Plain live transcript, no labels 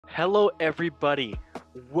Hello, everybody.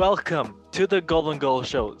 Welcome to the Golden Goal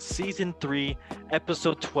Show, Season 3,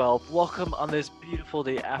 Episode 12. Welcome on this beautiful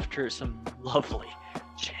day after some lovely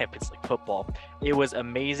Champions League football. It was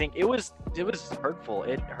amazing. It was hurtful.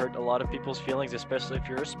 It hurt a lot of people's feelings, especially if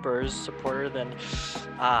you're a Spurs supporter. Then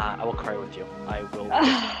I will cry with you. I will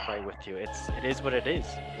cry with you. It is what it is.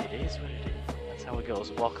 It is what it is. That's how it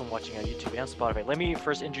goes. Welcome watching on YouTube and Spotify. Let me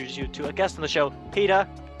first introduce you to a guest on the show, Peter.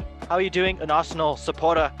 How are you doing? An Arsenal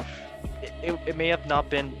supporter. It may have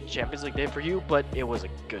not been Champions League day for you, but it was a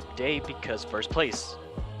good day because first place.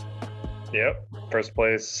 Yep, first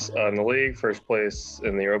place in the league, first place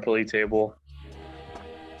in the Europa League table.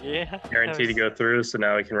 Yeah. Guaranteed to go through, so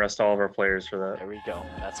now we can rest all of our players for that. There we go.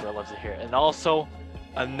 That's what I love to hear. And also,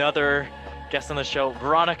 another guest on the show,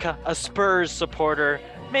 Veronica, a Spurs supporter.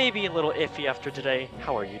 Maybe a little iffy after today.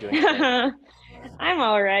 How are you doing today? I'm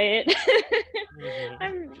all right.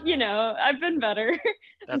 I've been better.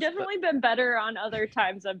 I've definitely been better on other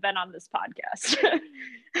times I've been on this podcast.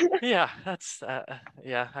 Yeah,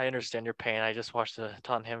 I understand your pain. I just watched the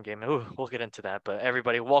Tottenham game. Ooh, we'll get into that. But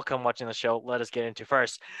everybody, welcome watching the show. Let us get into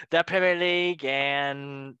first the Premier League.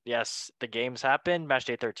 And yes, the games happened. Match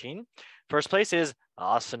day 13. First place is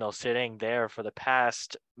Arsenal, sitting there for the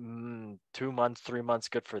past 2 months, 3 months.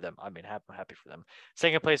 Good for them. I mean, I'm happy for them.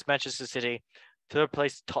 Second place, Manchester City. Third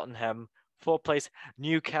place, Tottenham. Fourth place,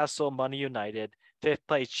 Newcastle, Man United. Fifth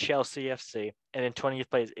place, Chelsea FC. And in 20th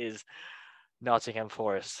place is Nottingham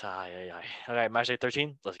Forest. All right, match day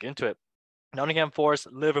 13. Let's get into it. Nottingham Forest,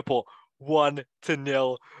 Liverpool,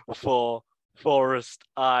 1-0 for Forest.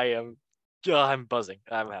 I'm buzzing.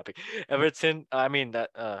 I'm happy. Everton,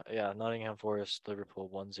 Nottingham Forest, Liverpool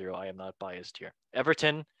 1-0. I am not biased here.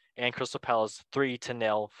 Everton and Crystal Palace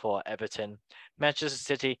 3-0 for Everton. Manchester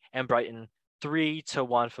City and Brighton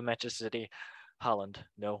 3-1 for Manchester City. Haaland,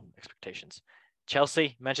 no expectations.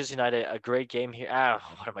 Chelsea, Manchester United, a great game here.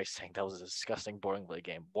 What am I saying? That was a disgusting, boring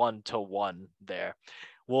game. 1-1 there.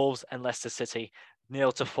 Wolves and Leicester City,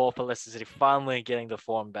 0-4 for Leicester City, finally getting the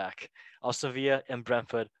form back. Aston Villa and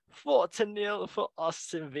Brentford, 4-0 for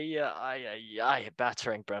Aston Villa.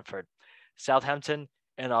 Battering Brentford. Southampton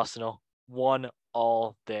and Arsenal, 1-1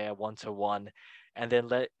 there, 1-1. And then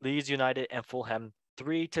Leeds United and Fulham,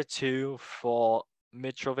 3-2 for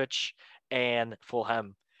Mitrovic and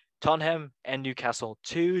Fulham. Tottenham and Newcastle,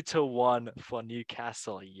 2-1 for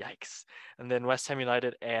Newcastle. Yikes. And then West Ham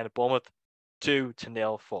United and Bournemouth,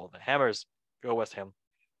 2-0 for the Hammers. Go West Ham.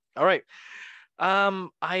 All right.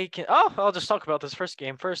 I'll just talk about this first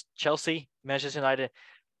game. First, Chelsea, Manchester United.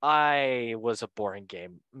 I was a boring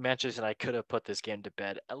game. Manchester United could have put this game to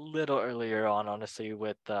bed a little earlier on, honestly,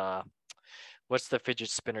 with what's the fidget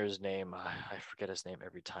spinner's name? I forget his name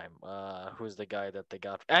every time. Who's the guy that they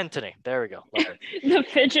got? Anthony. There we go. The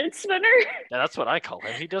fidget spinner? Yeah, that's what I call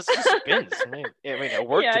him. He spins. I mean, it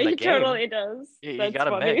worked in the game. Yeah, he totally does. He got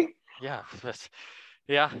him in. Yeah.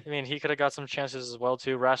 Yeah, I mean, he could have got some chances as well,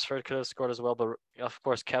 too. Rashford could have scored as well. But, of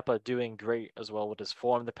course, Kepa doing great as well with his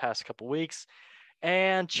form the past couple weeks.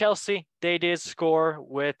 And Chelsea, they did score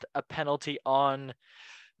with a penalty on...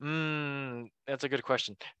 that's a good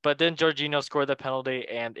question. But then Jorginho scored the penalty,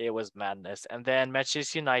 and it was madness. And then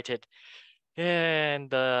Manchester United in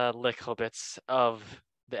the little bits of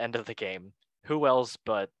the end of the game. Who else?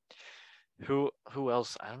 Who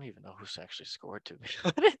else? I don't even know who's actually scored, to be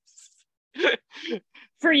honest.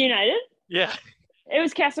 For United? Yeah. It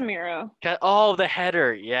was Casemiro. Oh, the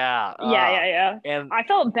header. Yeah. Yeah. And I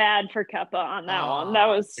felt bad for Kepa on that one. That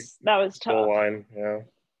was tough. Goal line, yeah.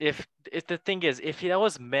 If the thing is, if that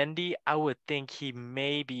was Mendy, I would think he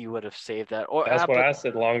maybe would have saved that. Or that's what I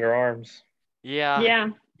said. Longer arms.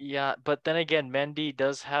 Yeah. But then again, Mendy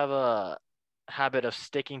does have a habit of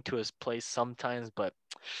sticking to his place sometimes. But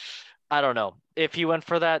I don't know if he went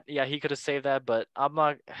for that. Yeah, he could have saved that. But I'm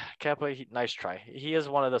not. Kepa, nice try. He is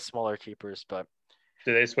one of the smaller keepers. But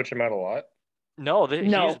do they switch him out a lot? No.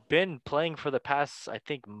 He's been playing for the past, I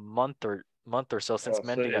think, month or so since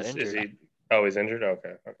Mendy got injured. He's injured?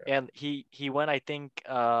 Okay. And he went, I think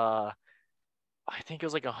it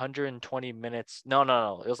was like 120 minutes.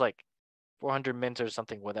 No. It was like 400 minutes or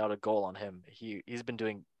something without a goal on him. He's been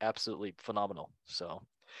doing absolutely phenomenal. So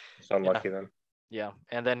it's unlucky then. Yeah.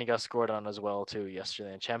 And then he got scored on as well, too,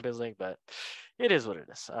 yesterday in Champions League. But it is what it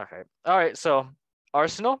is. Okay. All right. So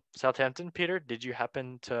Arsenal, Southampton, Peter, did you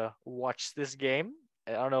happen to watch this game?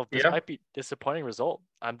 I don't know if this might be disappointing result.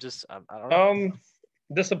 I don't know.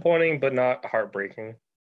 Disappointing, but not heartbreaking.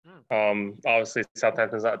 Obviously,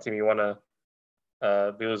 Southampton's not a team you want to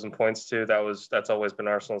be losing points to. That's always been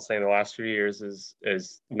Arsenal's thing the last few years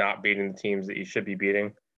is not beating the teams that you should be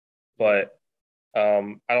beating. But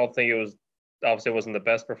I don't think it was obviously it wasn't the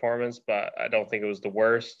best performance, but I don't think it was the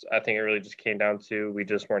worst. I think it really just came down to we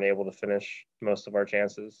just weren't able to finish most of our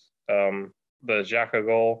chances. The Xhaka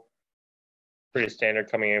goal, pretty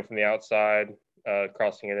standard coming in from the outside,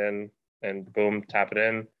 crossing it in, and boom, tap it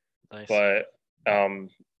in. Nice. But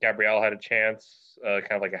Gabriel had a chance,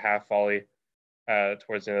 kind of like a half volley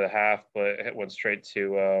towards the end of the half, but it went straight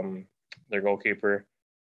to their goalkeeper.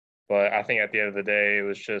 But I think at the end of the day, it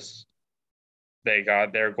was just they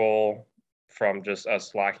got their goal from just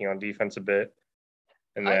us lacking on defense a bit,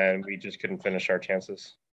 and then we just couldn't finish our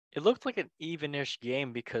chances. It looked like an even-ish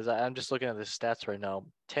game because I'm just looking at the stats right now.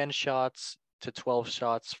 10 shots to 12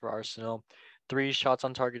 shots for Arsenal. 3 shots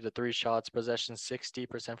on target to 3 shots. Possession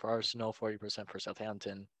 60% for Arsenal, 40% for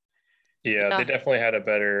Southampton. Yeah, they definitely had a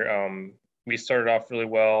better we started off really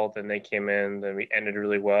well, then they came in, then we ended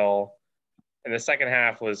really well. And the second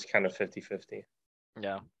half was kind of 50-50.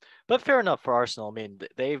 Yeah. But fair enough for Arsenal. I mean,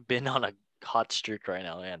 they've been on a hot streak right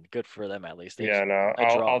now, and good for them at least.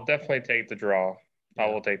 I'll definitely take the draw. Yeah.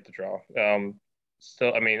 I will take the draw.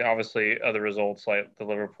 Still, I mean, obviously other results like the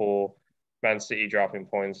Liverpool, Man City dropping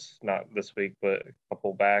points, not this week, but a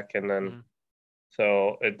couple back. And then,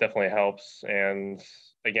 so it definitely helps. And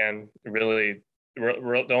again, really,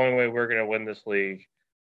 the only way we're going to win this league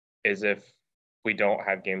is if we don't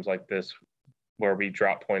have games like this where we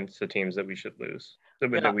drop points to teams that we should lose,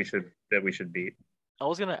 that we should beat. I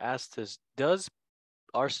was gonna ask this: does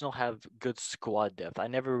Arsenal have good squad depth? I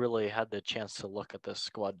never really had the chance to look at the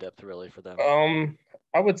squad depth really for them.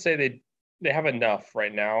 I would say they have enough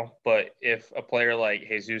right now, but if a player like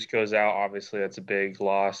Jesus goes out, obviously that's a big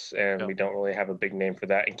loss, and we don't really have a big name for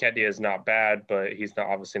that. And Kedia is not bad, but he's not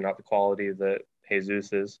obviously not the quality that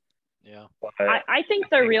Jesus is. Yeah, I think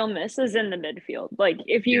the real miss is in the midfield. Like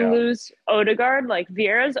if you lose Odegaard, like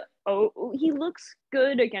Vieira's, he looks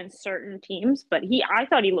good against certain teams, but I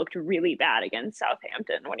thought he looked really bad against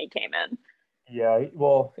Southampton when he came in. Yeah,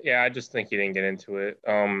 well, I just think he didn't get into it.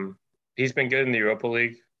 He's been good in the Europa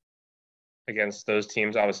League against those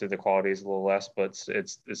teams. Obviously, the quality is a little less, but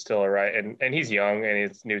it's still all right. And he's young and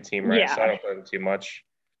it's a new team, right? So I don't blame him too much.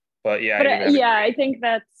 But I think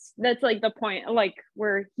that's like the point, like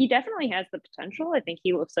where he definitely has the potential. I think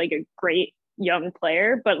he looks like a great young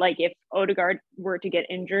player, but like if Odegaard were to get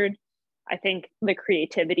injured, I think the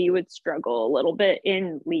creativity would struggle a little bit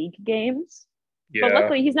in league games. Yeah. But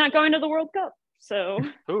luckily he's not going to the World Cup. So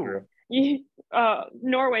Norway's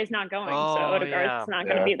not going, so Odegaard's not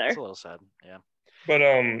going to be there. It's a little sad. Yeah. But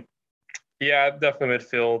definitely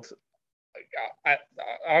midfield. I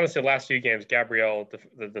honestly, last few games, Gabriel,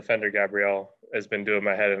 the defender Gabriel, has been doing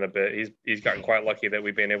my head in a bit. He's gotten quite lucky that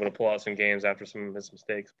we've been able to pull out some games after some of his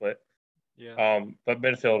mistakes. But but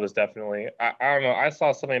midfield is definitely. I don't know. I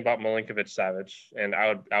saw something about Milinkovic-Savic, and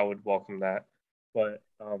I would welcome that. But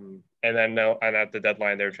and at the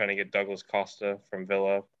deadline they were trying to get Douglas Costa from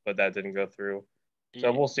Villa, but that didn't go through.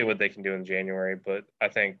 So we'll see what they can do in January. But I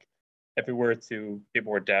think if we were to get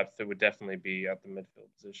more depth, it would definitely be at the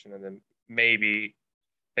midfield position, and then maybe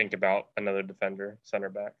think about another defender, center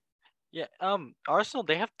back. Yeah. Arsenal,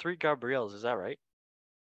 they have 3 Gabriels. Is that right?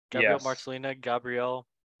 Gabriel Marcelina, Gabriel,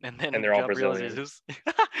 and they're all Gabriel Brazilian. Jesus.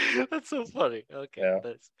 That's so funny. Okay. Yeah.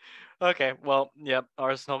 Okay. Well,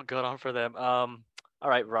 Arsenal, good on for them. All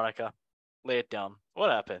right, Veronica, lay it down.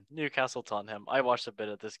 What happened? Newcastle, Tottenham. I watched a bit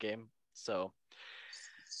of this game, so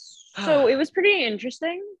it was pretty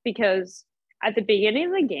interesting because at the beginning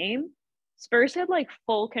of the game, Spurs had like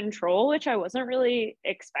full control, which I wasn't really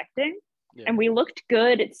expecting. Yeah. And we looked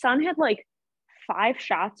good. Son had like 5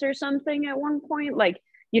 shots or something at one point. Like,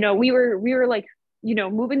 we were like,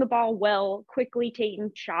 moving the ball well, quickly taking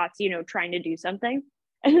shots, trying to do something.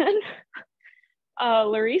 And then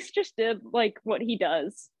Lloris just did like what he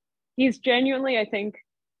does. He's genuinely, I think,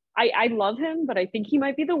 I love him, but I think he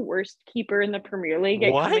might be the worst keeper in the Premier League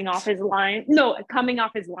at coming off his line. No, coming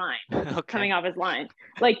off his line. Okay. Coming off his line.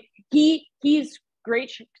 Like he's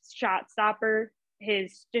great shot stopper.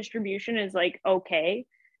 His distribution is like okay,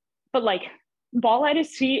 but like ball at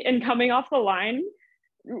his feet and coming off the line,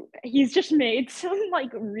 he's just made some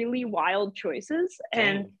like really wild choices.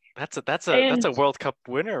 And that's a World Cup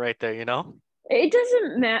winner right there, It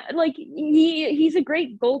doesn't matter. Like he's a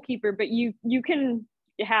great goalkeeper, but you can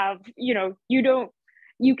have, you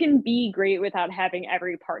can be great without having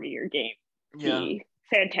every part of your game be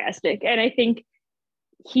fantastic. And I think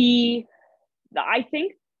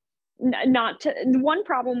one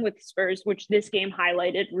problem with Spurs, which this game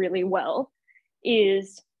highlighted really well,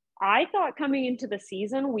 is I thought coming into the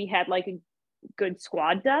season we had like a good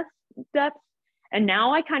squad depth, and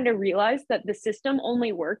now I kind of realized that the system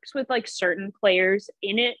only works with like certain players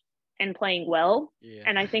in it and playing well. Yeah.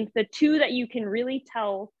 And I think the two that you can really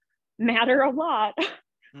tell matter a lot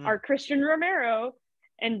are Christian Romero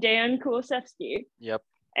and Dan Kulusevski. Yep.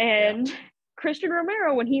 And Christian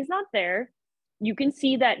Romero, when he's not there, you can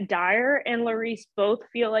see that Dyer and Lloris both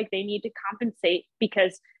feel like they need to compensate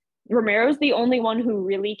because Romero's the only one who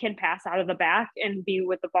really can pass out of the back and be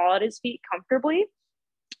with the ball at his feet comfortably.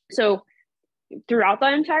 So throughout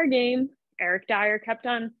the entire game, Eric Dyer kept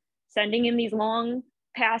on sending in these long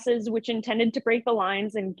passes, which intended to break the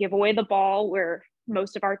lines and give away the ball where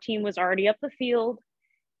most of our team was already up the field.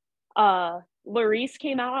 Lloris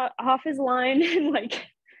came out off his line and like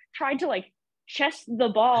tried to like chest the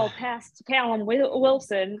ball past Callum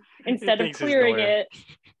Wilson instead of clearing it.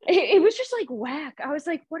 It was just like whack. I was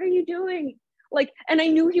like, what are you doing? Like, and I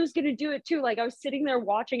knew he was going to do it too. Like I was sitting there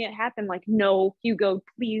watching it happen. Like, no, Hugo,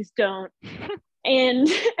 please don't. and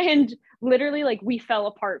literally like we fell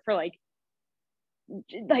apart for like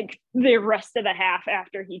the rest of the half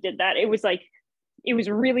after he did that. It was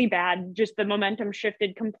really bad. Just the momentum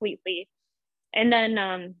shifted completely. And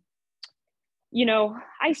then,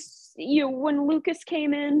 when Lucas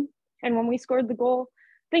came in and when we scored the goal,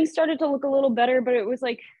 things started to look a little better, but it was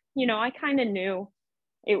like, I kind of knew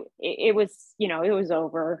it was, it was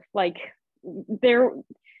over. Like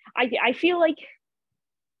I feel like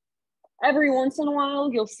every once in a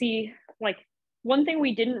while you'll see like one thing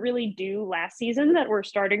we didn't really do last season that we're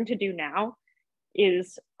starting to do now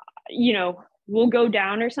is, we'll go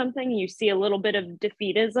down or something. You see a little bit of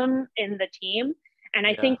defeatism in the team. And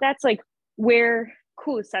I think that's like where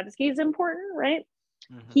Kulusevski is important, right?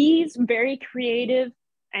 Mm-hmm. He's very creative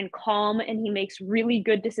and calm, and he makes really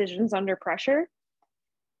good decisions under pressure.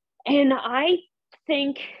 And I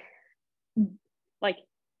think like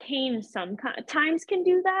Kane sometimes can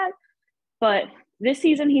do that, but this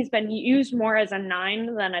season he's been used more as a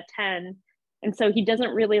 9 than a 10. And so he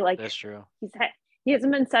doesn't really like, that's true. He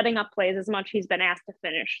hasn't been setting up plays as much. He's been asked to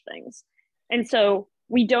finish things. And so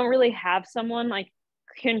we don't really have someone like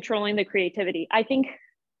controlling the creativity. I think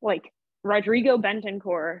like Rodrigo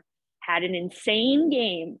Bentancur had an insane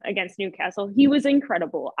game against Newcastle. He was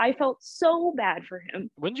incredible. I felt so bad for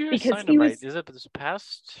him. When did you sign him, right? Is it this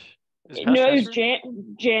past? No, it was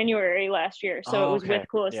January last year. So it was with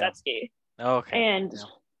Kulusevski. Yeah. Okay. And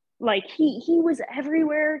like he was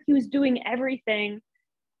everywhere. He was doing everything.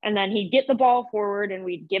 And then he'd get the ball forward and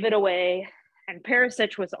we'd give it away. And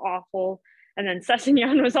Perisic was awful. And then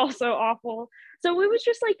Sessegnon was also awful. So it was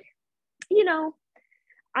just like,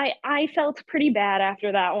 I felt pretty bad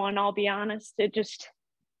after that one, I'll be honest.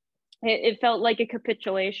 It felt like a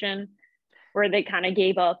capitulation where they kind of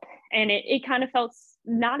gave up. And it kind of felt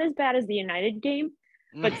not as bad as the United game,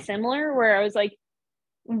 but similar, where I was like,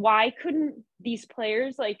 why couldn't these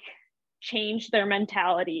players like change their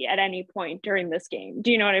mentality at any point during this game?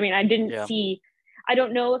 Do you know what I mean? I didn't see, I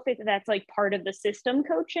don't know if that's like part of the system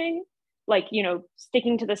coaching, like,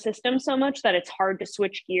 sticking to the system so much that it's hard to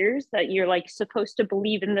switch gears, that you're like supposed to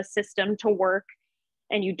believe in the system to work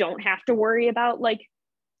and you don't have to worry about like,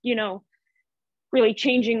 really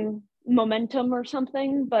changing momentum or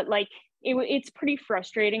something. But like, it's pretty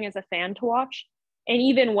frustrating as a fan to watch. And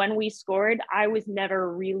even when we scored, I was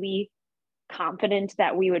never really confident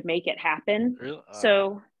that we would make it happen. Really?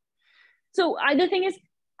 So the thing is,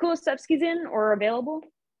 Kulusevski's in or available,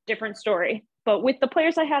 different story. But with the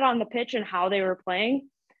players I had on the pitch and how they were playing,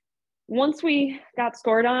 once we got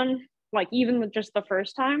scored on, like even with just the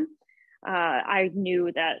first time, I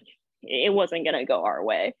knew that it wasn't going to go our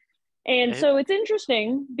way. And so it's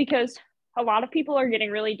interesting because a lot of people are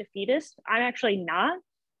getting really defeatist. I'm actually not,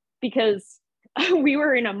 because we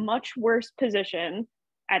were in a much worse position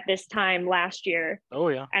at this time last year. Oh,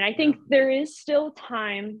 yeah. And I think there is still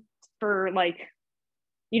time for like,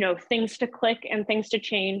 things to click and things to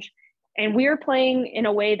change. And we were playing in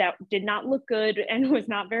a way that did not look good and was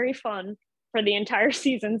not very fun for the entire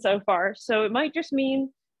season so far. So it might just mean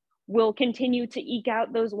we'll continue to eke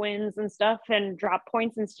out those wins and stuff and drop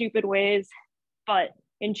points in stupid ways. But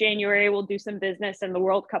in January, we'll do some business and the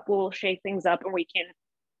World Cup will shake things up and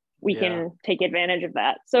we can take advantage of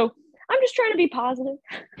that. So I'm just trying to be positive.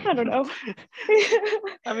 I don't know.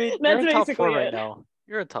 I mean, that's you're in top 4 right now.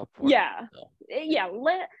 You're in top 4. Yeah. Yeah.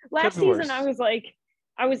 Last season, I was like,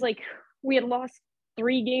 we had lost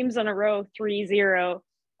 3 games in a row, 3-0,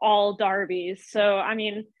 all derbies. So, I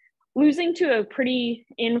mean, losing to a pretty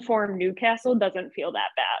informed Newcastle doesn't feel that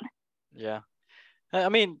bad. Yeah. I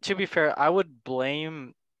mean, to be fair, I would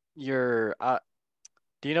blame your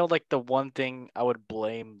do you know like the one thing I would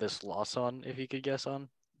blame this loss on, if you could guess on?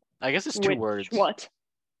 I guess it's 2 words. What?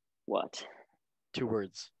 2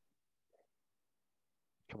 words.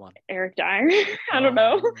 Come on. Eric Dyer. I don't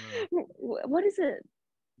know. No. What is it?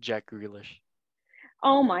 Jack Grealish.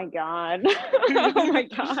 Oh my god. Oh my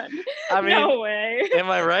god. I mean, no way. Am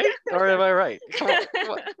I right or am I right? Come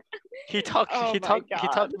on. He talked Oh he my talked he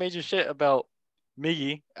God. talked major shit about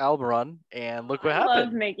Miggy Almiron, and look what I love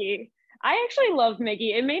happened. Mickey. I actually love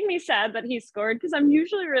Mickey. It made me sad that he scored because I'm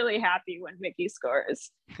usually really happy when Mickey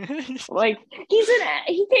scores. Like he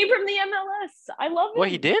came from the MLS. I love him. What,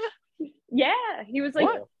 he did? Yeah, he was like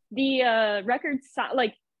What? the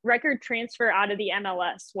record transfer out of the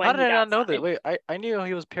MLS when How did he I got not know that? signed. Wait, I knew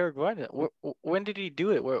he was Paraguayan. When did he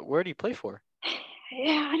do it? Where did he play for?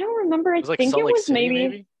 Yeah, I don't remember. I It was like think Salt it Lake was City,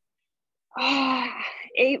 maybe.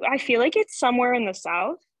 I feel like it's somewhere in the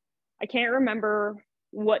South. I can't remember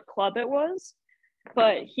what club it was,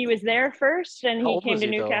 but he was there first, and How he old came was to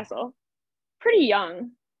he, though? Newcastle. Pretty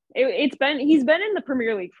young. He's been in the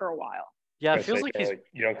Premier League for a while. Yeah, I it feels say, like he's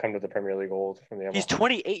you don't come to the Premier League old from the MLS. he's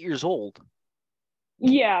 28 years old.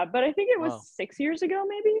 Yeah, but I think it was Wow. 6 years ago,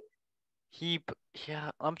 maybe. Yeah,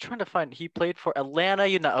 I'm trying to find. He played for Atlanta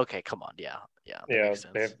United. Okay, come on, yeah, that makes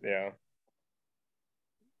sense.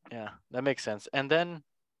 Yeah, that makes sense. And then,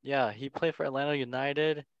 yeah, he played for Atlanta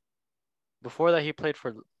United. Before that, he played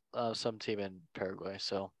for some team in Paraguay.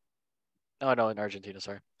 So, oh no, in Argentina.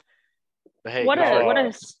 Sorry, but hey, What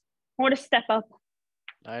good for a step up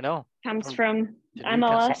I know. comes from to MLS.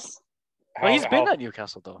 Newcastle. Well, he's been at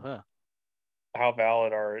Newcastle though, huh? How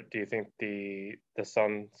valid do you think the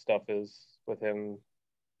Sun stuff is with him?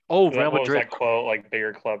 Oh, What Real was Madrid. that quote, like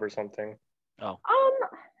bigger club or something? Oh,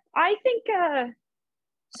 I think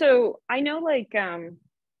so I know like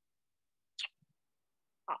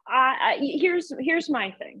here's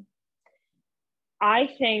my thing. I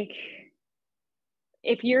think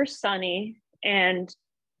if you're Sonny and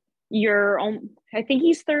I think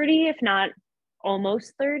he's 30, if not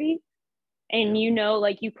almost 30, and Yeah. you know,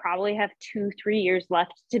 like you probably have 2-3 years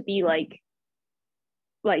left to be like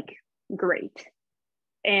great.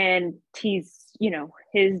 And he's,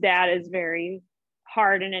 his dad is very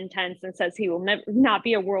hard and intense and says he will not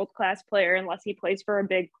be a world-class player unless he plays for a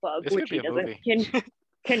big club, This which could be he a doesn't movie.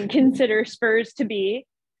 can consider Spurs to be.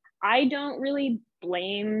 I don't really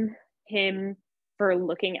blame him for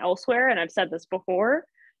looking elsewhere, and I've said this before.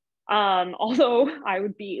 Although I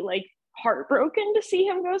would be like heartbroken to see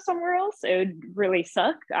him go somewhere else. It would really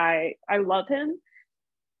suck. I love him.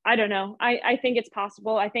 I don't know. I think it's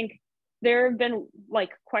possible. I think there have been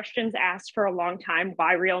like questions asked for a long time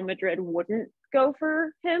why Real Madrid wouldn't go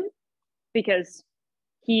for him, because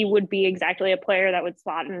he would be exactly a player that would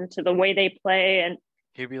slot into the way they play, and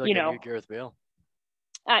He'd be like a new Gareth Bale.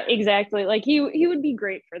 exactly, like he would be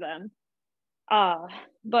great for them.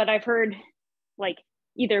 But I've heard like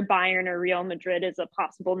either Bayern or Real Madrid is a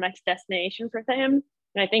possible next destination for him,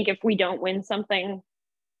 and I think if we don't win something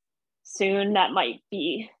soon, that might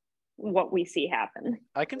be what we see happen.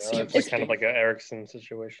 I can see it's kind of like an Ericsson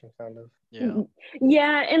situation, kind of.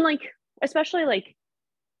 Yeah, and like especially like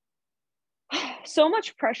so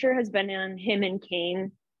much pressure has been on him and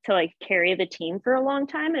Kane to like carry the team for a long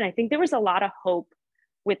time, and I think there was a lot of hope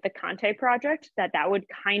with the Conte project that would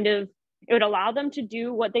it would allow them to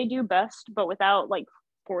do what they do best, but without like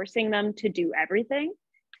forcing them to do everything.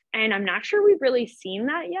 And I'm not sure we've really seen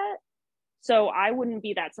that yet. So I wouldn't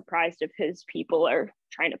be that surprised if his people are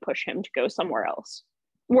trying to push him to go somewhere else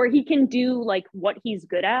where he can do like what he's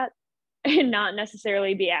good at and not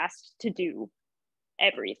necessarily be asked to do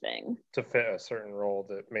everything. To fit a certain role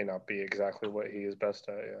that may not be exactly what he is best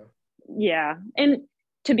at, Yeah. And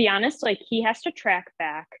to be honest, like he has to track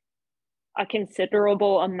back a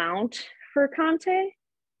considerable amount for Conte,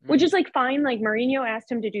 which is like fine. Like Mourinho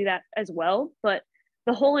asked him to do that as well, but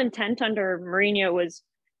the whole intent under Mourinho was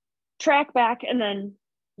track back and then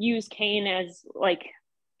use Kane as like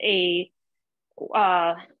a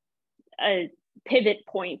pivot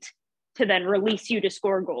point to then release you to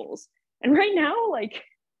score goals. And right now, like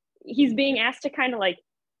he's being asked to kind of like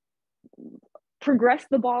progress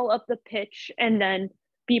the ball up the pitch and then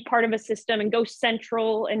be part of a system and go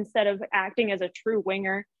central instead of acting as a true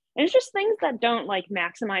winger. And it's just things that don't like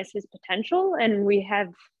maximize his potential. And we have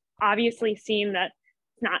obviously seen that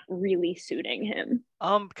it's not really suiting him.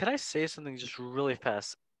 Can I say something just really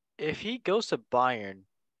fast? If he goes to Bayern,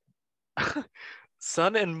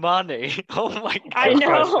 Son and Mane. Oh my God. I know.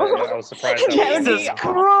 I was surprised. Jesus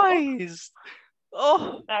Christ.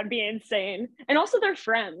 Oh, that'd be insane. And also they're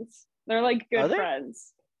friends. They're like good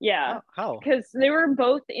friends. Yeah. How? Because they were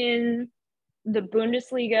both in the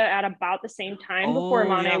Bundesliga at about the same time before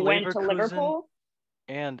Mane went to Liverpool.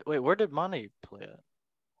 And wait, where did Mane play at?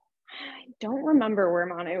 I don't remember where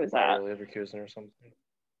Mane was at. Leverkusen or something.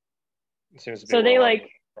 It seems to be so they like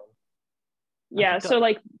Yeah, so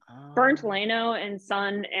like Bernd Leno and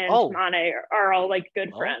Son and Mane are all like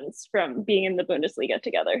good friends from being in the Bundesliga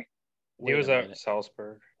together. He was at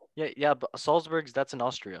Salzburg. Yeah, but Salzburg's that's in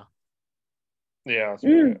Austria. Yeah.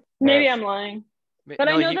 Maybe I'm lying. But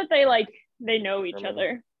no, I know that they know each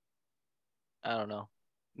other. I don't know.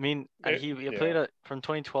 I mean, he played from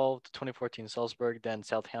 2012 to 2014 Salzburg, then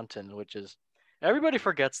Southampton, which is everybody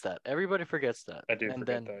forgets that. I do forget that.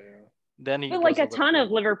 Yeah. Then he like a ton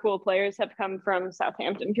of Liverpool players have come from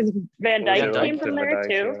Southampton because Van Dijk came from there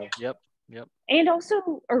too. Yeah. Yep. And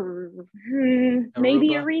also maybe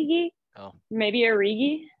Origi. Oh. Maybe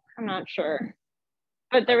Origi. I'm not sure.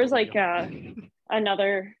 But there was like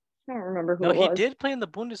another. I don't remember who it was. No, he did play in the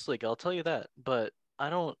Bundesliga. I'll tell you that. But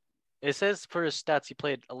I don't. It says for his stats, he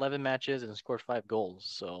played 11 matches and scored 5 goals.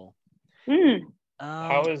 So.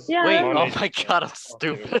 How is? Wait! Oh my God! I'm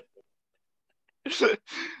stupid.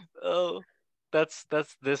 Oh, that's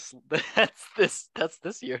this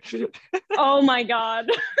year. Oh my God.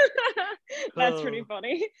 That's pretty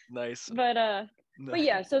funny. Nice. But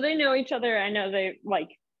yeah, so they know each other. I know they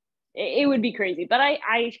like. It would be crazy, but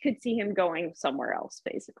I could see him going somewhere else,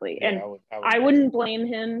 basically. Yeah, and I wouldn't blame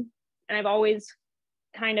him. And I've always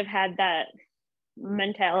kind of had that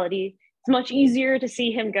mentality. It's much easier to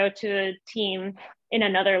see him go to a team in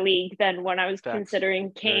another league than when I was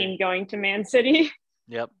considering Kane going to Man City.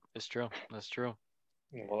 Yep, it's true. That's true.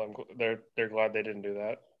 Well, they're glad they didn't do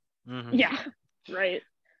that. Mm-hmm. Yeah, right.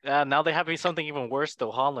 Now they have me something even worse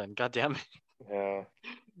though. Haaland, God damn it. Yeah.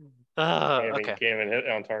 Okay. Can't even hit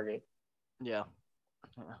on target. Yeah.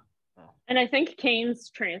 And I think Kane's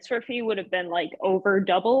transfer fee would have been like over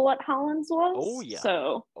double what Haaland's was. Oh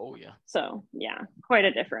yeah. So yeah, quite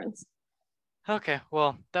a difference. Okay,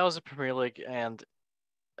 well that was the Premier League and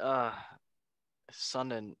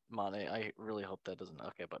Son and Mane. I really hope that doesn't.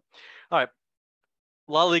 Okay, but all right.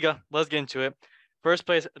 La Liga. Let's get into it. First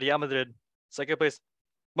place Real Madrid. Second place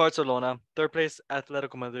Barcelona. Third place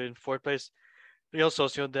Atletico Madrid. Fourth place Real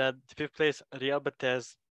Sociedad. Fifth place Real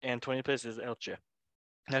Betis. And 20th place is Elche.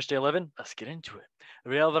 Match day 11. Let's get into it.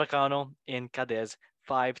 Real Vallecano in Cadiz.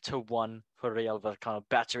 5-1 for Real Vallecano,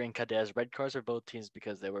 battering Cadiz. Red cards for both teams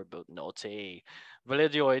because they were both naughty.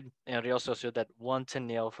 Valladolid and Real Sociedad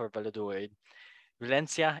 1-0 for Valladolid.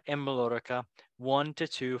 Valencia and Mallorca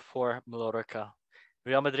 1-2 for Mallorca.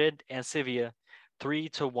 Real Madrid and Sevilla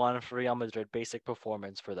 3-1 for Real Madrid. Basic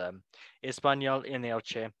performance for them. Espanyol and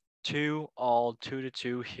Elche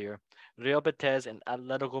 2-2 here. Real Betis and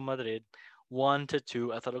Atletico Madrid 1-2.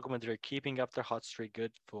 Atletico Madrid keeping up their hot streak.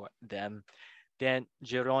 Good for them. Then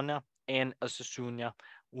Girona and Osasuna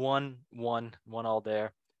 1-1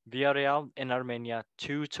 there. Villarreal and Armenia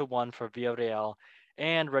 2-1 for Villarreal.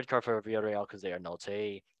 And red card for Villarreal because they are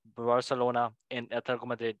naughty. Barcelona and Atletico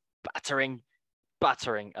Madrid battering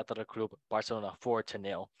Athletic Club Barcelona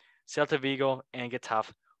 4-0. Celta Vigo and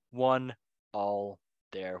Getafe 1-1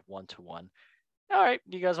 there, 1-1. All right,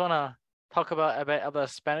 you guys want to talk about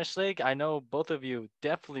Spanish league? I know both of you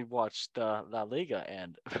definitely watched La Liga,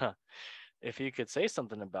 and if you could say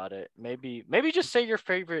something about it, maybe just say your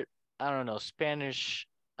favorite, I don't know, Spanish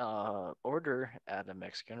order at a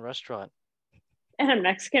Mexican restaurant. At a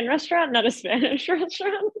Mexican restaurant, not a Spanish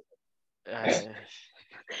restaurant.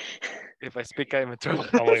 If I speak, I'm in trouble.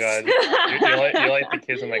 Oh my God, you like the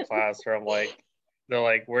kids in my class where they're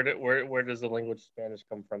like, where does the language Spanish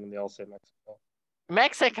come from? And they all say Mexico.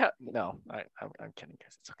 Mexico? No, I'm kidding,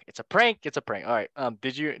 guys. It's okay. It's a prank. All right.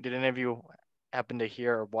 Did any of you happen to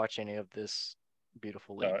hear or watch any of this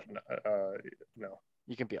beautiful league? No.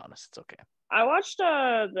 You can be honest. It's okay. I watched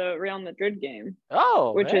the Real Madrid game.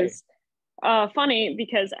 Oh, which is funny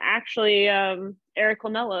because actually Eric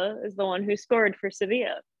Lamela is the one who scored for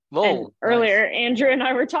Sevilla. And earlier, Andrew and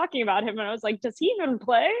I were talking about him, and I was like, "Does he even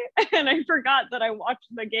play?" And I forgot that I watched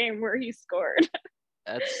the game where he scored.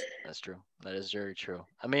 That's true. That is very true.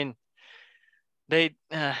 I mean, they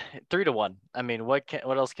 3-1. I mean, what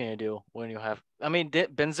else can you do when you have? I mean,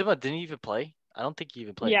 Benzema didn't even play. I don't think he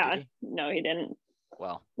even played. Yeah, did he? No, he didn't.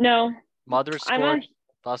 Well, no. Modric scored.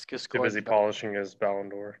 Vasquez scored. Too busy polishing his Ballon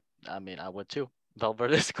d'Or. I mean, I would too.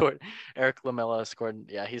 Valverde scored. Eric Lamela scored.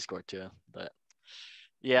 Yeah, he scored too. But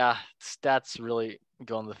yeah, stats really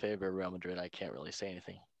go in the favor of Real Madrid. I can't really say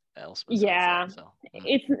anything else. Yeah, that, so.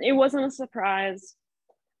 It wasn't a surprise.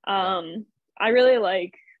 I really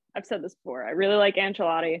like. I've said this before. I really like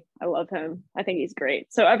Ancelotti. I love him. I think he's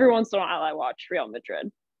great. So every once in a while, I watch Real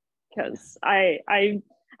Madrid because I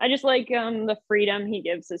just like the freedom he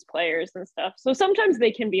gives his players and stuff. So sometimes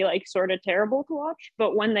they can be like sort of terrible to watch,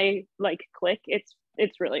 but when they like click, it's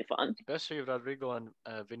really fun. Especially Rodrigo and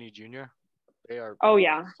Vinny Jr. They are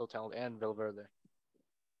so talented, and Valverde.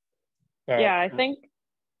 Yeah, I think.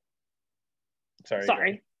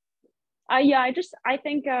 Sorry. I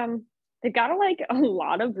think they've got a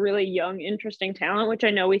lot of really young, interesting talent, which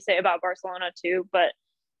I know we say about Barcelona too, but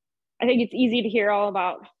I think it's easy to hear all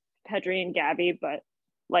about Pedri and Gabby, but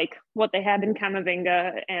like what they have in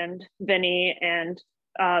Camavinga and Vinny and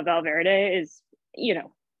Valverde is,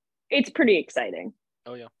 it's pretty exciting.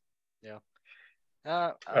 Oh yeah, yeah.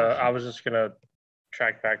 I was just gonna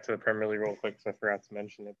track back to the Premier League real quick because I forgot to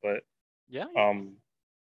mention it, but yeah.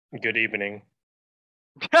 Good evening.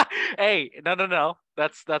 Hey, no.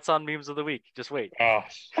 That's on memes of the week. Just wait. Oh,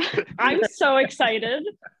 I'm so excited.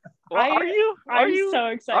 Well, are you? I'm so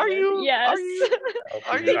excited. Are you? Yes. Are you?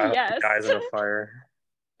 Are you? Yes. Guys in a fire.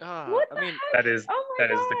 What I mean, heck? that is oh my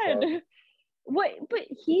is the God. club. What? But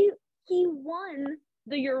he won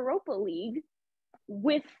the Europa League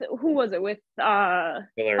with who was it with? Help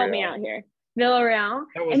me out here. Villarreal.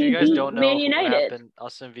 And you guys don't know Man United. what happened.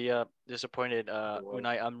 Aston Villa disappointed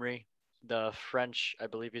Unai Emery, the French, I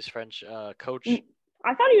believe he's French coach.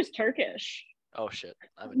 I thought he was Turkish. Oh shit.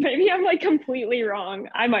 Maybe I'm like completely wrong.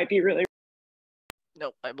 I might be really.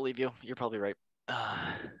 No, I believe you. You're probably right.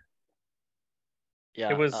 Yeah.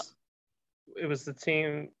 It was the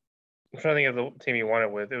team. I'm trying to think of the team he won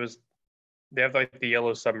it with. They have like the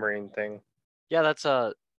yellow submarine thing. Yeah, that's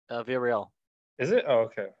Villarreal. Is it? Oh,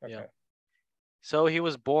 okay. Yeah. So he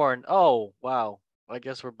was born. Oh, wow. I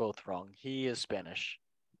guess we're both wrong. He is Spanish.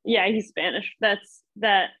 Yeah, he's Spanish. That's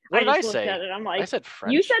that. What I did just I looked say? at it. I'm like, I said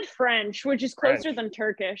French. You said French, which is closer than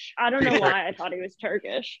Turkish. I don't know why I thought he was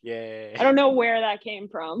Turkish. Yeah. I don't know where that came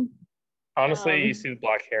from. Honestly, you see the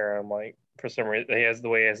black hair. I'm like, for some reason, he has the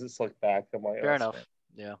way he has it slicked back. I'm like, fair enough.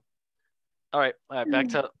 Yeah. All right. Back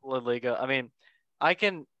to La Liga. I mean, I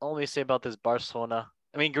can only say about this Barcelona.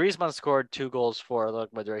 I mean, Griezmann scored 2 goals for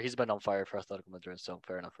Atletico Madrid. He's been on fire for Atletico Madrid, so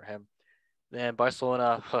fair enough for him. Then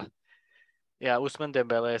Barcelona, yeah, Ousmane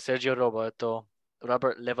Dembele, Sergio Roberto,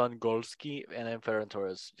 Robert Lewandowski, and then Ferran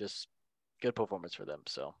Torres. Just good performance for them.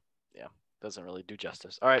 So, yeah, doesn't really do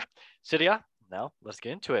justice. All right, Serie A. Now, let's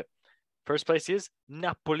get into it. First place is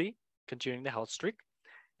Napoli, continuing the hot streak.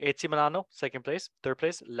 AC Milano, second place. Third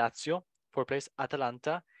place, Lazio. Fourth place,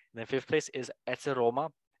 Atalanta. And then fifth place is AC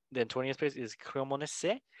Roma. Then 20th place is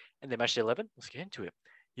Cremonese. And then match 11. Let's get into it.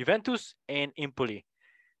 Juventus and Empoli.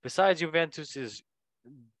 Besides Juventus'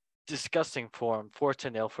 disgusting form,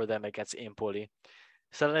 4-0 for them against Empoli.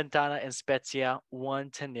 Salernitana and Spezia,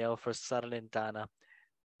 1-0 for Salernitana.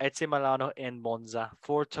 AC Milano and Monza,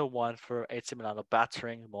 4-1 for AC Milano,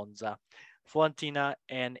 battering Monza. Fiorentina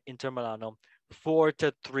and Inter Milano,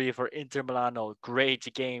 4-3 for Inter Milano.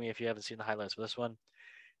 Great game if you haven't seen the highlights for this one.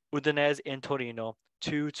 Udinese and Torino,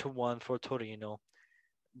 2-1 for Torino.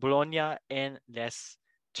 Bologna and Lecce,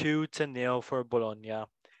 2-0 for Bologna.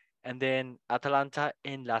 And then Atalanta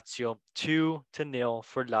and Lazio, 2-0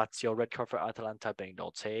 for Lazio. Red card for Atalanta, being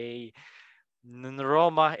notes. Hey,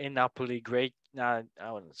 Roma and Napoli, great. I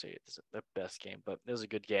wouldn't say it's the best game, but it was a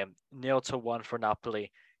good game. 0-1 for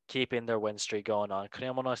Napoli, keeping their win streak going on.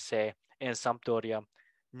 Cremonese and Sampdoria,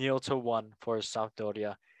 0-1 for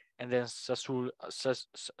Sampdoria. And then Sassuolo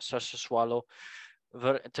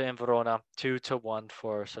and Verona, 2-1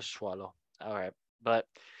 for Sassuolo. All right, but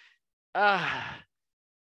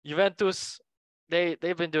Juventus, they've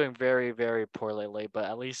been doing very, very poor lately, but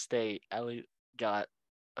at least they got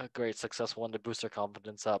a great successful one to boost their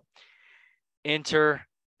confidence up. Inter,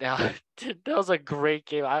 that was a great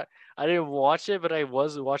game. I didn't watch it, but I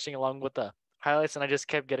was watching along with the highlights, and I just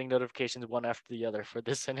kept getting notifications one after the other for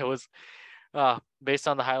this, and it was based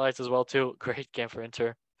on the highlights as well too. Great game for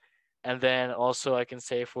Inter. And then also I can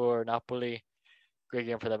say for Napoli, great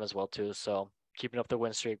game for them as well too. So keeping up the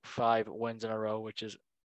win streak, 5 wins in a row, which is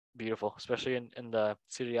beautiful, especially in the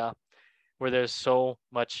Serie A, where there's so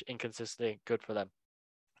much inconsistency. Good for them.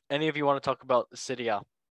 Any of you want to talk about Serie A,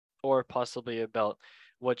 or possibly about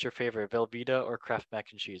what's your favorite, Velveeta or Kraft mac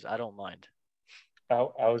and cheese? I don't mind.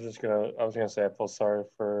 I was gonna say I feel sorry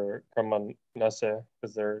for Cremonese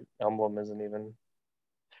because their emblem isn't even.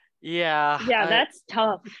 Yeah. Yeah, that's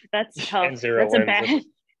tough. That's tough. And 0 that's wins. A bad.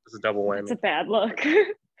 It's a double whammy. It's a bad look.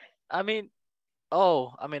 I mean, I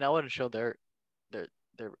wouldn't show they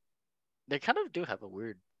kind of do have a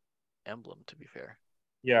weird emblem, to be fair.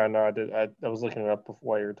 Yeah, no, I did. I was looking it up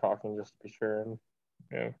while you were talking just to be sure. And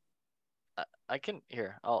yeah, I can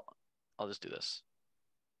here. I'll just do this.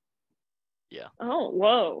 Yeah. Oh,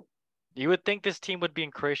 whoa. You would think this team would be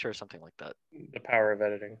in Croatia or something like that. The power of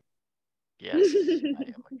editing. Yes.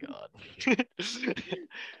 Oh my god.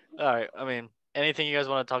 All right. I mean, anything you guys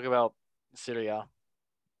want to talk about Serie A?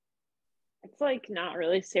 It's like not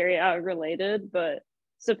really Serie A related, but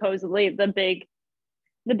supposedly the big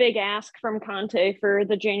the big ask from Conte for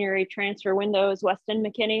the January transfer window is Weston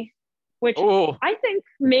McKennie, which Oh, I think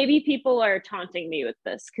maybe people are taunting me with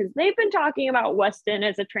this because they've been talking about Weston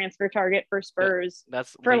as a transfer target for Spurs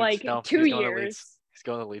that's for Leeds. like No, 2 he's going to Leeds. years. He's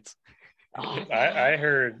going to Leeds. Oh, I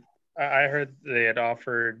heard they had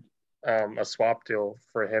offered a swap deal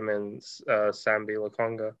for him and Sambi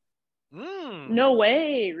Lokonga. no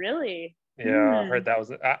way, really? Yeah, I heard that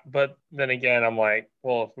was. But then again, I'm like,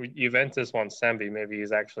 well, if Juventus wants Sambi, maybe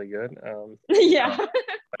he's actually good. Yeah,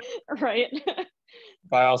 right.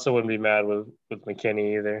 But I also wouldn't be mad with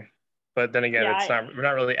McKinney either. But then again, Yeah, we're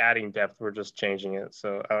not really adding depth. We're just changing it,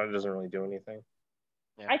 so it doesn't really do anything.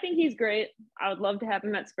 Yeah. I think he's great. I would love to have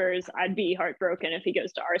him at Spurs. I'd be heartbroken if he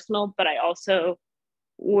goes to Arsenal, but I also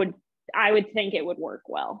would think it would work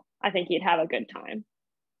well. I think he'd have a good time.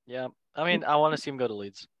 Yeah. I mean, I want to see him go to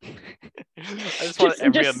Leeds. I just want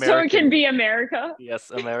every just American. so it can be America.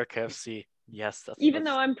 Yes, America FC. Yes, Even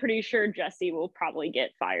though I'm pretty sure Jesse will probably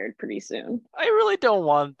get fired pretty soon. I really don't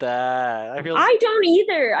want that. I don't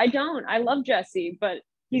either. I don't. I love Jesse, but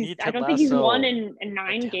I don't think he's won in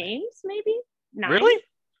 9 games, maybe 9. Really?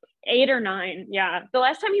 8 or 9. Yeah, the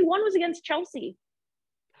last time he won was against Chelsea.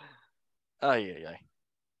 Oh yeah.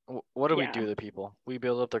 What do we do to people? We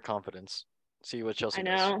build up their confidence. See what Chelsea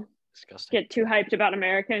does. I know. Disgusting. Get too hyped about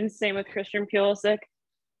Americans. Same with Christian Pulisic.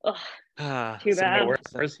 Ugh, too bad.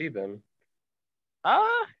 Where's he been?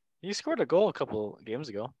 He scored a goal a couple games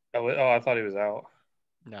ago. Oh, I thought he was out.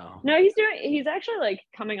 No, he's actually like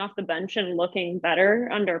coming off the bench and looking better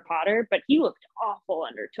under Potter, but he looked awful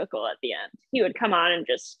under Tuchel at the end. He would come on and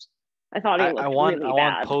I thought he looked really bad. I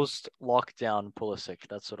want post lockdown Pulisic.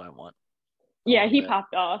 That's what I want. Yeah, he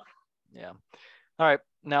popped off. Yeah. All right,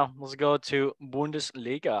 now let's go to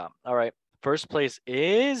Bundesliga. All right, first place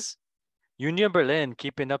is Union Berlin,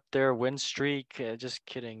 keeping up their win streak. Just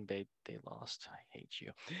kidding, they lost. I hate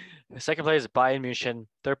you. The second place is Bayern München.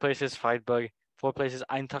 Third place is Freiburg. Fourth place is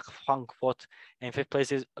Eintracht Frankfurt. And fifth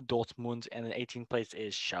place is Dortmund. And then 18th place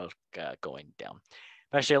is Schalke going down.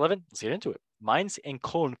 Match day 11, let's get into it. Mainz and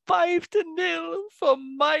Köln, 5-0 for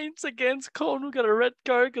Mainz against Köln, who got a red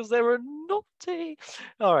card because they were naughty.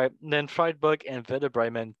 All right, and then Freiburg and Werder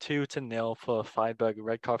Bremen, 2-0 for Freiburg.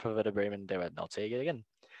 Red card for Werder Bremen, they were naughty again.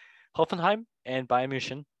 Hoffenheim and Bayern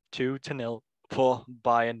München, 2-0 for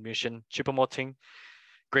Bayern München. Choupo-Moting,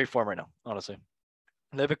 great form right now, honestly.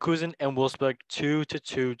 Leverkusen and Wolfsburg,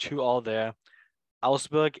 2-2, 2-2 there.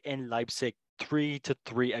 Augsburg and Leipzig,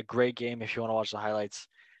 3-3, a great game if you want to watch the highlights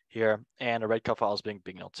here. And a red card for Augsburg,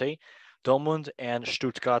 big naughty. Dortmund and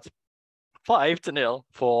Stuttgart, 5-0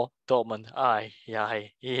 for Dortmund. Aye.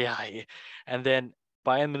 And then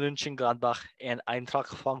Bayern Mönchengladbach and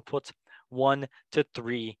Eintracht Frankfurt,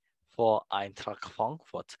 1-3 for Eintracht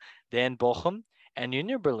Frankfurt. Then Bochum and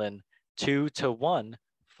Union Berlin, 2-1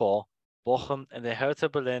 for Bochum. And then Hertha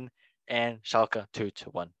Berlin and Schalke,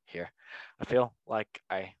 2-1 here. I feel like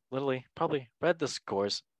I literally probably read the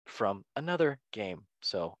scores from another game.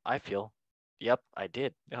 So I feel, yep, I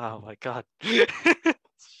did. Oh my God.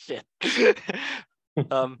 Shit.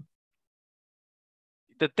 The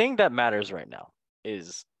thing that matters right now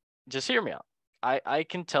is, just hear me out. I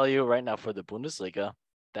can tell you right now for the Bundesliga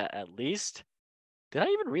that at least, did I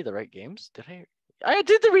even read the right games? I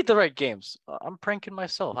did read the right games. I'm pranking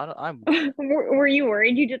myself. I'm. Were you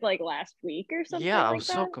worried you did like last week or something? Yeah, I like was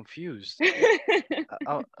that? so confused.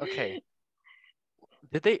 Okay.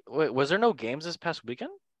 Was there no games this past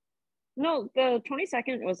weekend? No, the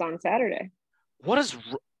 22nd was on Saturday. What is?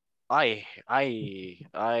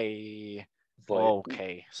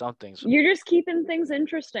 Okay, something's. You're just keeping things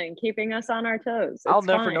interesting, keeping us on our toes. I'll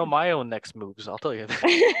never know my own next moves. I'll tell you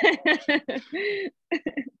that.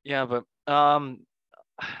 Yeah, but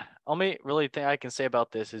only really thing I can say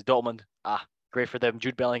about this is Dortmund. Great for them.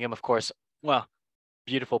 Jude Bellingham, of course. Well,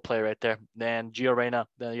 beautiful play right there. Then Gio Reyna,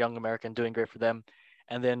 the young American, doing great for them.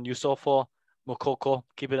 And then Yusufo Mokoko,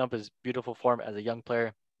 keeping up his beautiful form as a young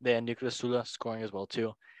player. Then Nicolas Sula scoring as well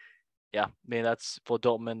too. Yeah, I mean that's for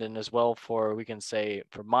Dortmund, and as well we can say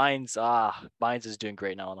for Mainz. Mainz is doing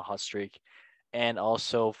great now on a hot streak. And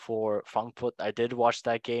also for Frankfurt, I did watch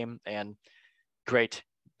that game, and great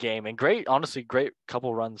game, and honestly great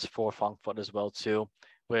couple runs for Frankfurt as well too,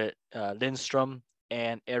 with Lindstrom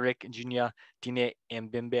and Eric Junior Dine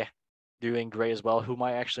Mbembe doing great as well, who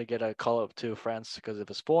might actually get a call up to France because of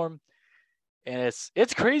his form. And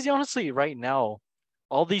it's crazy, honestly, right now.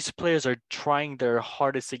 All these players are trying their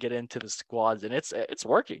hardest to get into the squads, and it's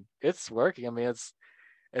working. It's working. I mean, it's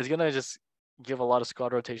gonna just give a lot of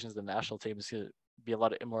squad rotations to the national team. It's gonna be a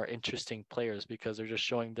lot of more interesting players because they're just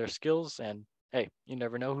showing their skills. And hey, you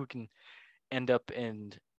never know who can end up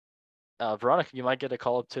in Veronica, you might get a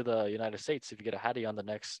call up to the United States if you get a Hattie on the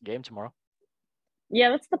next game tomorrow.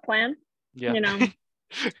 Yeah, that's the plan. Yeah. You know,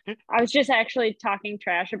 I was just actually talking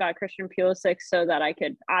trash about Christian Pulisic so that I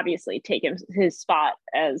could obviously take his spot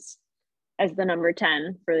as the number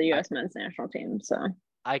 10 for the U.S. men's national team. So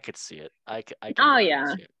I could see it. I can oh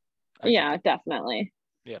yeah, see it. yeah, definitely.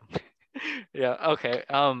 Yeah. Yeah. Okay.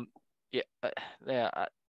 Yeah. Yeah.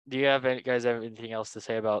 Do you have guys have anything else to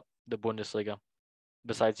say about the Bundesliga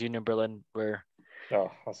besides Union Berlin, where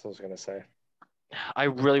Oh, that's what I was gonna say. I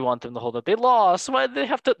really want them to hold up? They lost. Why they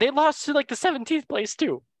have to? They lost to like the 17th place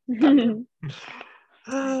too.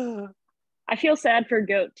 I feel sad for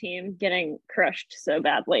Goat team getting crushed so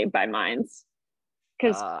badly by Mainz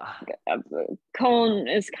because Cologne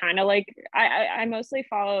is kind of like I mostly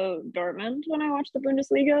follow Dortmund when I watch the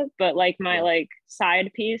Bundesliga, but like my like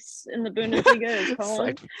side piece in the Bundesliga is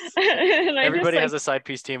Cologne. Everybody has a side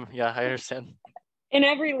piece team. Yeah, I understand. In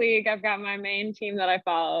every league, I've got my main team that I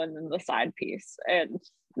follow and then the side piece, and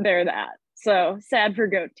they're that. So sad for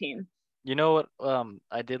Goat team. You know what?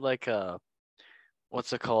 I did like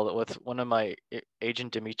what's it called? With one of my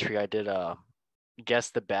agent Dimitri, I did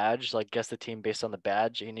guess the badge, like guess the team based on the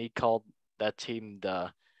badge, and he called that team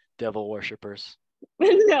the Devil Worshippers.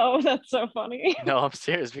 No, that's so funny. No, I'm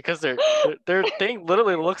serious because their thing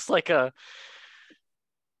literally looks like a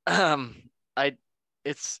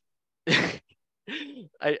it's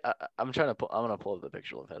I'm gonna pull up the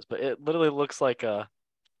picture of this, but it literally looks like a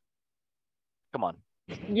come on.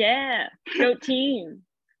 Yeah, Goat team.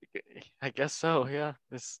 I guess so, yeah.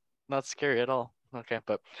 It's not scary at all. Okay,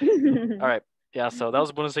 but all right. Yeah, so that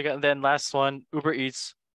was Bundesliga. And then last one, Uber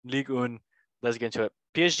Eats, Ligue 1. Let's get into it.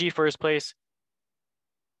 PSG first place.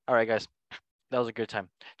 All right, guys. That was a good time.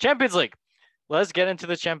 Champions League. Let's get into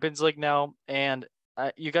the Champions League now. And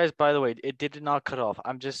you guys, by the way, it did not cut off.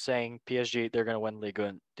 I'm just saying PSG, they're going to win Ligue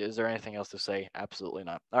 1. Is there anything else to say? Absolutely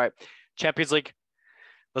not. All right. Champions League.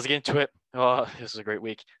 Let's get into it. Oh, this is a great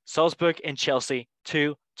week. Salzburg and Chelsea,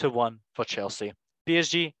 2-1 for Chelsea.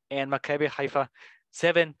 PSG and Maccabi Haifa,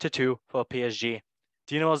 7-2 for PSG.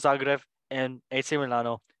 Dinamo Zagreb and AC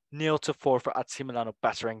Milano, 0-4 for AC Milano,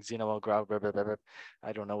 battering Dinamo Zagreb.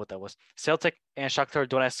 I don't know what that was. Celtic and Shakhtar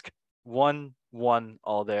Donetsk, 1-1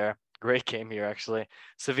 all there. Great game here, actually.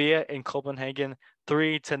 Sevilla and Copenhagen,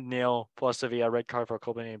 3-0 for Sevilla. Red card for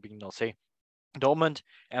Copenhagen being naughty. Dortmund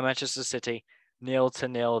and Manchester City,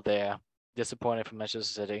 0-0 there. Disappointed for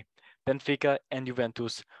Manchester City. Benfica and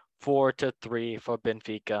Juventus, 4-3 for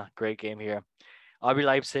Benfica. Great game here. RB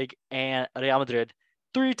Leipzig and Real Madrid,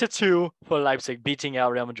 3-2 for Leipzig, beating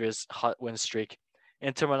out Real Madrid's hot win streak.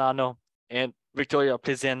 Inter Milano and Victoria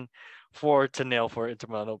Plzen, 4-0 for Inter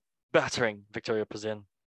Milano, battering Victoria Plzen.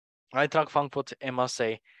 Eintracht Frankfurt and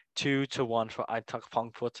Marseille, 2-1 for Eintracht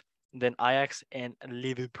Frankfurt. Then Ajax and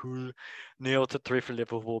Liverpool, 0-3 for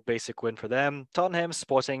Liverpool. Basic win for them. Tottenham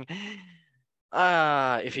Sporting,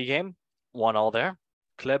 iffy game, 1-1 there.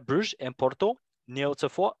 Club Brugge and Porto,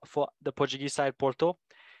 0-4 for the Portuguese side Porto.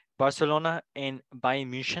 Barcelona and Bayern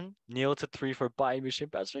München, 0-3 for Bayern München.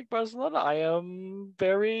 Patrick Barcelona, I am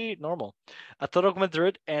very normal. Atletico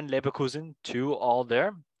Madrid and Leverkusen, 2-2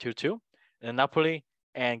 there, 2-2. And Napoli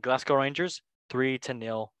and Glasgow Rangers,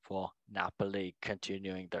 3-0 for Napoli,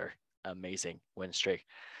 continuing their amazing win streak.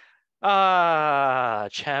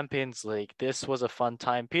 Champions League. This was a fun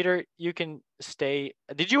time. Peter, you can stay.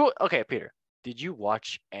 Peter, did you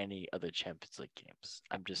watch any other Champions League games?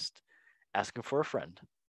 I'm just asking for a friend.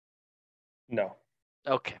 No.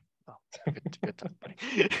 Okay. Oh, good time, buddy.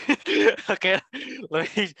 Okay,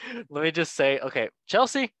 let me just say, okay,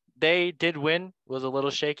 Chelsea, they did win. Was a little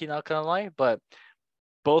shaky, not gonna lie, but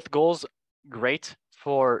both goals great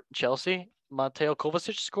for Chelsea. Mateo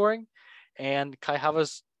Kovacic scoring and Kai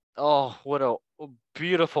Havertz. Oh, what a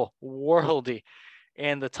beautiful worldy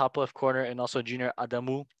in the top left corner, and also Junior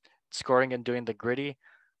Adamu scoring and doing the gritty.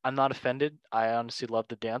 I'm not offended. I honestly love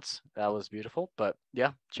the dance. That was beautiful. But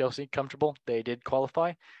yeah, Chelsea comfortable. They did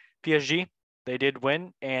qualify. PSG, they did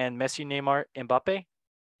win. And Messi, Neymar, Mbappe.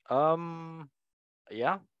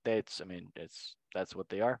 Yeah, that's what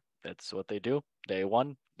they are. That's what they do. They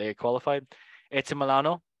won. They qualified. AC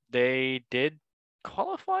Milano, they did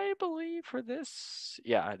qualify, I believe, for this.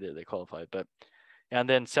 Yeah, they qualified. But and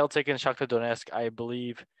then Celtic and Shakhtar Donetsk, I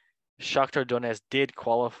believe Shakhtar Donetsk did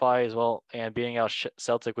qualify as well, and beating out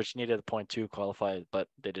Celtic, which needed a point to qualify, but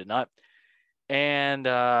they did not. And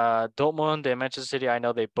Dortmund and Manchester City, I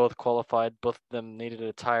know they both qualified. Both of them needed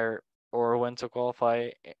a tie or win to qualify.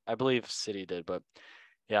 I believe City did, but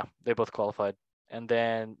yeah, they both qualified. And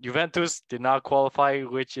then Juventus did not qualify,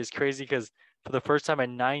 which is crazy because for the first time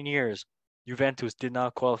in 9 years, Juventus did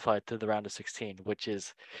not qualify to the round of 16, which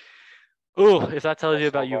is Ooh, if that tells you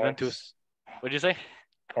about Arsenal vibes. Juventus, what'd you say?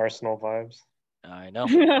 Arsenal vibes. I know.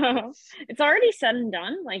 It's already said and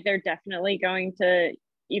done. Like they're definitely going to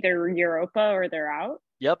either Europa or they're out.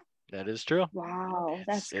 Yep, that is true. Wow,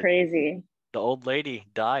 that's It, crazy. the old lady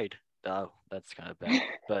died. Oh, that's kind of bad.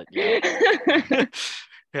 But yeah.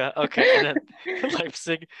 Yeah, okay. And then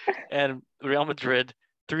Leipzig and Real Madrid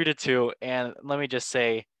 3-2. And let me just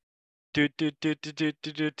say,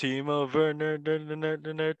 Timo Werner,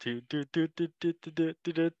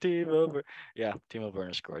 Timo Werner. Yeah, Timo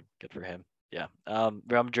Werner scored. Good for him. Yeah.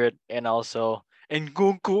 Real Madrid and also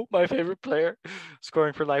Nkunku, my favorite player,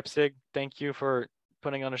 scoring for Leipzig. Thank you for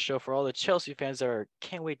putting on a show for all the Chelsea fans that are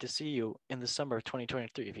can't wait to see you in the summer of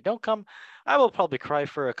 2023. If you don't come, I will probably cry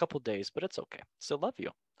for a couple days, but it's okay. Still love you.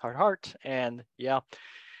 Heart. And yeah,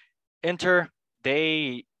 Inter,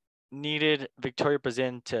 they needed Victoria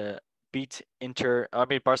Plzen to beat Inter. I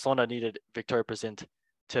mean, Barcelona needed Victoria Plzen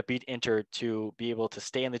to beat Inter to be able to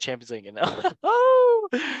stay in the Champions League. And oh,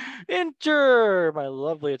 Inter, my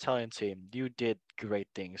lovely Italian team, you did great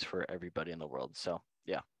things for everybody in the world. So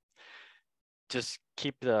yeah, just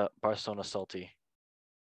keep the Barcelona salty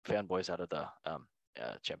fanboys out of the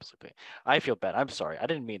Champions League. I feel bad. I'm sorry. I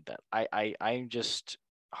didn't mean that. I'm just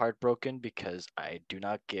heartbroken because I do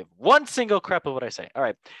not give one single crap of what I say. All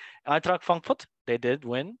right. Eintracht Frankfurt, they did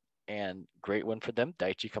win, and great win for them.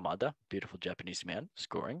 Daichi Kamada, beautiful Japanese man,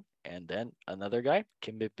 scoring. And then another guy,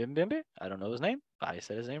 Kimbe Bimbimbe. I don't know his name. I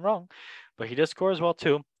said his name wrong. But he does score as well,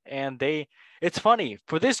 too. And it's funny,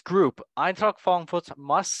 for this group, Eintracht Frankfurt,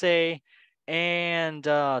 Marseille, and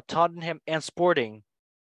Tottenham and Sporting,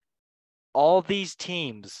 all these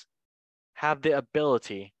teams have the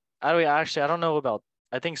ability. I don't know about.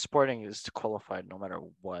 I think Sporting is qualified no matter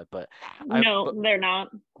what, but they're not.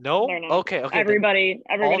 No, They're not. okay. Everybody's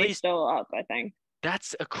still up, I think.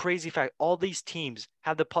 That's a crazy fact. All these teams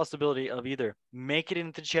have the possibility of either making it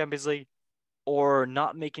into the Champions League, or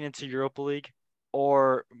not making it into Europa League,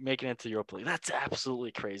 or making it into Europa League. That's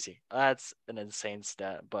absolutely crazy. That's an insane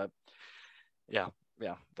stat, but yeah. I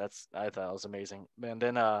thought it was amazing. And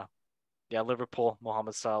then yeah, Liverpool,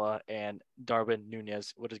 Mohamed Salah, and Darwin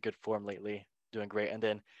Nunez. What is good form lately? Doing great. And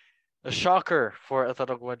then a shocker for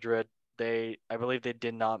Atletico Madrid. I believe they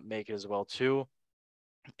did not make it as well too.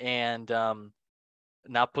 And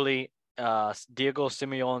Napoli, Diego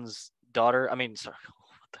Simeone's daughter. I mean, sorry,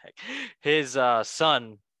 what the heck? His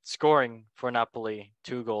son scoring for Napoli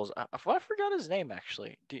 2 goals. I forgot his name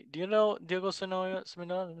actually. Do you know Diego Simeone?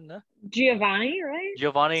 Giovanni, right?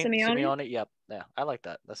 Giovanni Simeone. Yep. Yeah, I like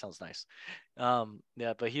that. That sounds nice.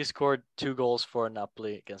 Yeah, but he scored 2 goals for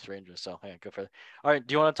Napoli against Rangers. So yeah, good for that. All right.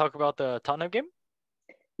 Do you want to talk about the Tottenham game?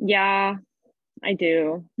 Yeah, I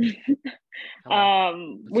do.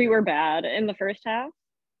 We were bad in the first half.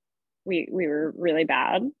 We were really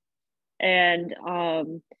bad, and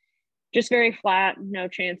just very flat, no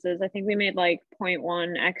chances. I think we made like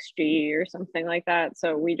 0.1 xG or something like that.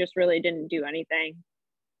 So we just really didn't do anything.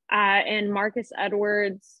 And Marcus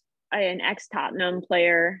Edwards, an ex-Tottenham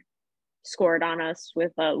player, scored on us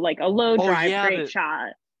with a low drive, great shot.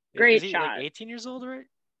 Great shot. Like 18 years old, right?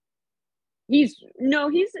 He's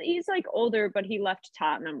like older, but he left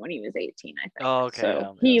Tottenham when he was 18, I think. Oh, okay.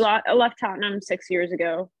 So he left Tottenham 6 years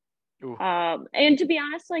ago. Ooh. And to be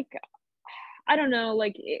honest, like, I don't know,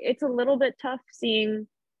 like it's a little bit tough seeing,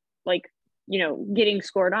 like, getting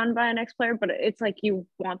scored on by an ex-player, but it's like you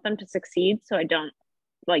want them to succeed. So I don't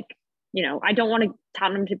want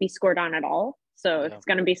Tottenham to be scored on at all. So if it's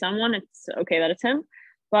going to be someone, it's okay that it's him.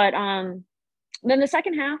 But then the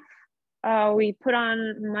second half, we put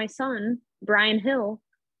on my son, Brian Hill,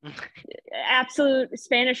 absolute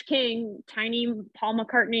Spanish king, tiny Paul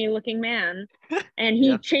McCartney looking man. And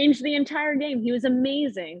he changed the entire game. He was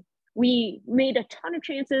amazing. We made a ton of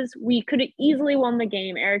chances. We could have easily won the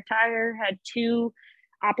game. Eric Dyer had 2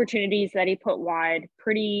 opportunities that he put wide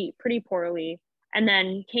pretty poorly. And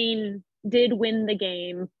then Kane did win the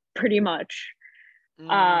game pretty much.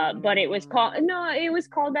 But it was called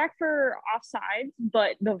back for offsides,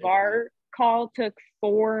 but the VAR call took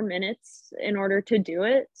 4 minutes in order to do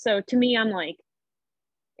it. So to me, I'm like,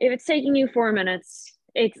 if it's taking you 4 minutes,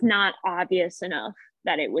 it's not obvious enough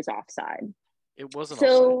that it was offside. It wasn't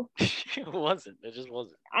offside. It wasn't. It just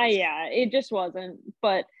wasn't. It just wasn't.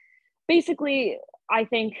 But basically, I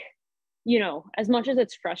think, as much as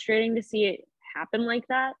it's frustrating to see it happen like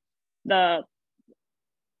that,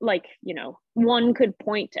 one could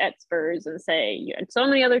point at Spurs and say, you had so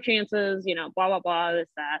many other chances, blah, blah, blah, this,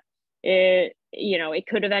 that. It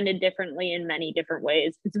could have ended differently in many different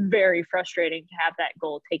ways. It's very frustrating to have that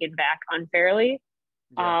goal taken back unfairly.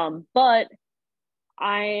 Yeah. But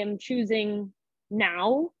I am choosing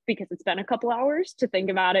now, because it's been a couple hours, to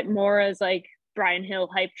think about it more as like Brian Hill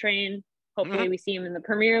hype train. Hopefully we see him in the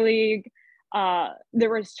Premier League. There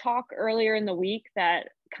was talk earlier in the week that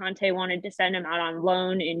Conte wanted to send him out on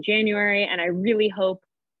loan in January, and I really hope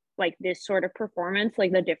like this sort of performance,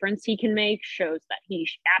 like the difference he can make, shows that he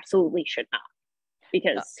absolutely should not,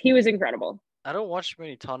 because he was incredible. I don't watch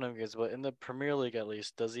many Tottenham games, but in the Premier League at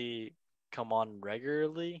least, does he come on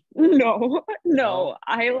regularly? No.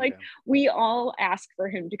 We all ask for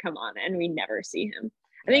him to come on and we never see him.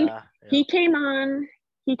 I think he came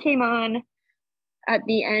on at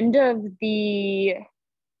the end of the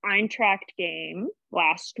Eintracht game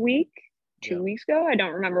last week, 2 weeks ago. I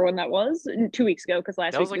don't remember when that was. 2 weeks ago, because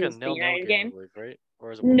last week was like a nil-nil game, right?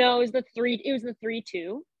 Or is it no, it was the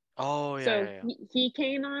 3-2. Oh yeah. So he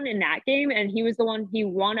came on in that game, and he was the one. He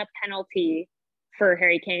won a penalty for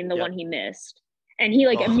Harry Kane, the one he missed, and he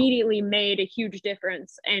immediately made a huge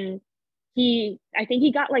difference. And I think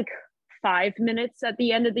he got like 5 minutes at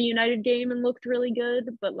the end of the United game and looked really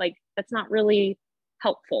good, but like that's not really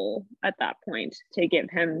helpful at that point to give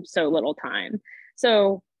him so little time.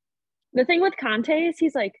 So the thing with Conte is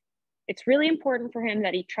he's like, it's really important for him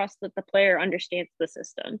that he trusts that the player understands the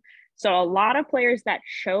system. So a lot of players that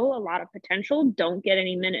show a lot of potential don't get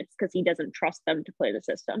any minutes because he doesn't trust them to play the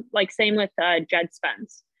system. Like same with Jed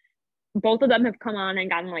Spence. Both of them have come on and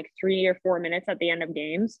gotten like 3 or 4 minutes at the end of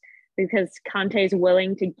games because Conte is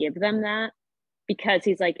willing to give them that, because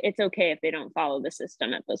he's like, it's okay if they don't follow the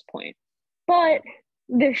system at this point. But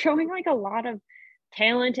they're showing like a lot of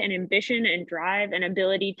talent and ambition and drive and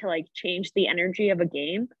ability to like change the energy of a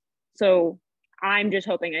game. So I'm just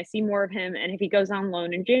hoping I see more of him. And if he goes on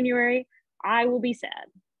loan in January, I will be sad.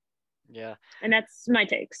 Yeah. And that's my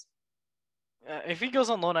takes. If he goes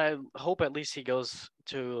on loan, I hope at least he goes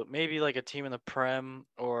to maybe like a team in the Prem,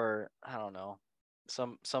 or I don't know,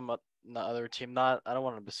 some other team. I don't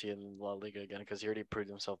want him to see it in La Liga again because he already proved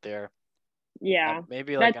himself there. Yeah,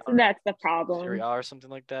 maybe like that's the problem. Serie A or something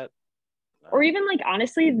like that. Or even like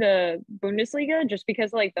honestly the Bundesliga, just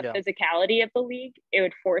because like the physicality of the league, it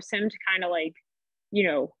would force him to kind of like, you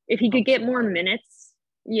know, if he could get more minutes,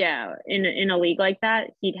 in a league like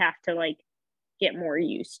that, he'd have to like get more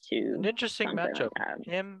used to an interesting matchup. Like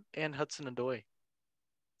him and Hudson-Odoi.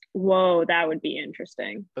 Whoa, that would be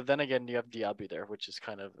interesting. But then again, you have Diaby there, which is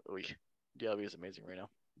kind of weak. Diaby is amazing right now.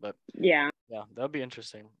 But yeah, that would be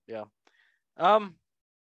interesting. Yeah.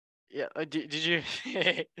 Yeah. Did you?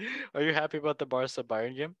 Are you happy about the Barca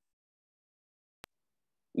Bayern game?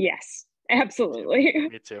 Yes, absolutely.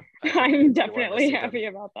 Me too. I'm definitely happy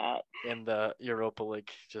about that. In the Europa League,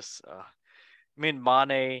 just I mean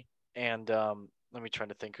Mane and let me try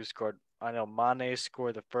to think who scored. I know Mane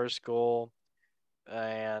scored the first goal,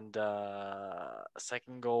 and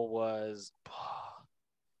second goal was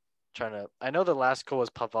I know the last goal was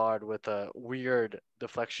Pavard with a weird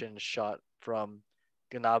deflection shot from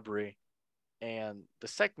Gnabry, and the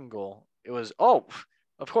second goal it was of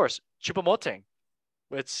course Choupo-Moting,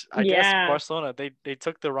 which I guess Barcelona they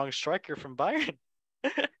took the wrong striker from Bayern.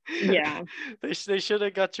 Yeah, they should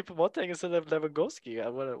have got Choupo-Moting instead of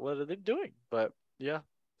Lewandowski. What are they doing? But yeah,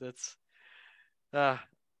 that's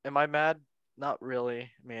am I mad? Not really.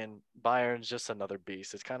 I mean, Bayern's just another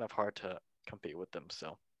beast. It's kind of hard to compete with them.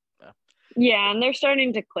 So yeah, and they're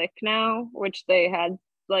starting to click now, which they had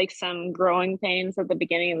like some growing pains at the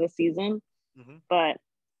beginning of the season. Mm-hmm. But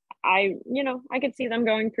I could see them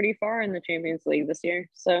going pretty far in the Champions League this year.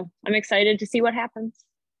 So I'm excited to see what happens.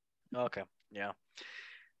 Okay. Yeah.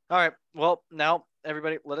 All right. Well, now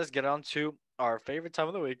everybody, let us get on to our favorite time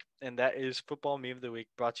of the week, and that is Football Meme of the Week,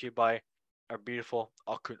 brought to you by our beautiful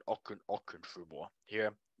Auckland Football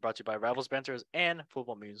here, brought to you by Rivals Banters and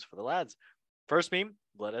Football Memes for the lads. First meme,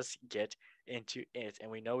 let us get into it, and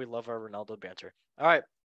we know we love our Ronaldo banter. All right.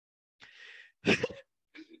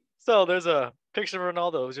 So there's a picture of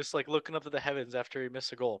Ronaldo just like looking up to the heavens after he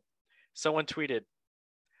missed a goal. Someone tweeted,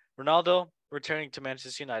 Ronaldo returning to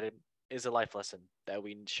Manchester United is a life lesson that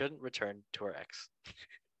we shouldn't return to our ex.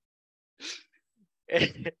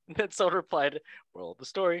 And then someone replied, moral of the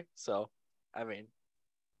story. So, I mean,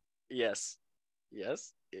 yes. Yeah,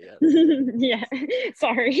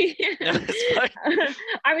 sorry. No, it's fine.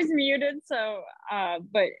 I was muted, so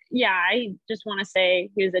but yeah, I just want to say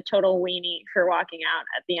he was a total weenie for walking out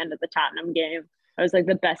at the end of the Tottenham game. It was like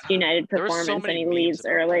the best United performance, and he leaves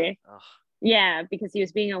early. Yeah, because he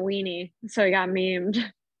was being a weenie, so he got memed.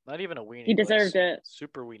 Not even a weenie. He deserved it.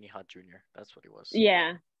 Super weenie hot junior. That's what he was.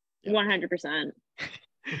 Yeah, 100%.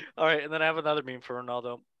 All right, and then I have another meme for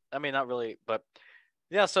Ronaldo. I mean, not really, but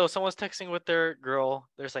yeah. So someone's texting with their girl.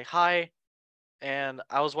 There's like, hi, and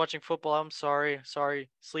I was watching football. I'm sorry,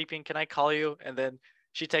 sleeping. Can I call you? And then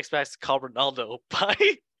she texts back, call Ronaldo.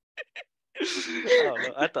 Bye. I don't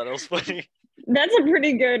know. I thought it was funny. That's a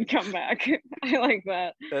pretty good comeback. I like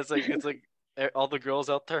that. It's like all the girls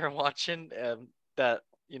out there watching, and that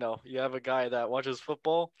you have a guy that watches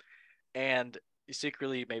football, and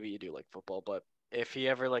secretly maybe you do like football, but if he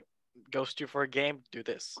ever like ghosts you for a game, do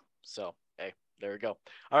this. So hey, there we go.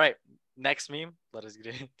 All right, next meme. Let us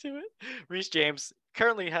get into it. Reece James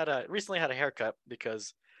recently had a haircut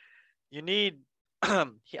because you need.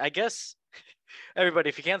 I guess everybody,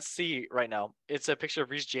 if you can't see right now, it's a picture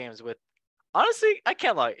of Reece James with. Honestly, I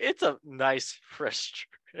can't lie. It's a nice fresh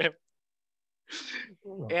trim.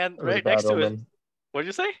 And right next to it, what did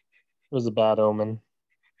you say? It was a bad omen.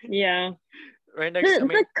 Yeah. Right next.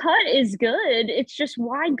 The cut is good. It's just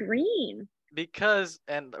why green? Because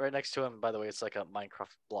and right next to him, by the way, it's like a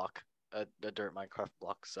Minecraft block, a dirt Minecraft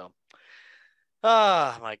block. So,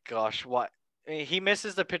 my gosh, what? He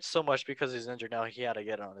misses the pitch so much because he's injured now. He had to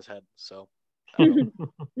get it on his head. So, I don't know.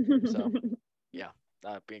 So, yeah,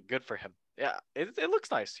 being good for him. Yeah, it looks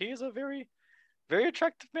nice. He is a very, very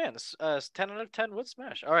attractive man. 10 out of 10 would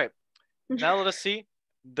smash. All right, now let us see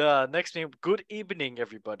the next name. Good evening,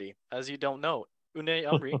 everybody. As you don't know,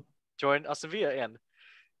 Unai Emery joined Aston Villa, and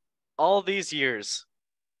all these years,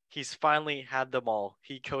 he's finally had them all.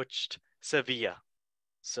 He coached Sevilla.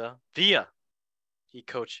 He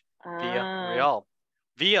coached Villarreal.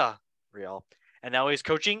 And now he's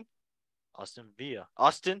coaching Aston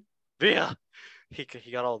Villa. He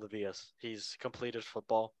got all the Villas. He's completed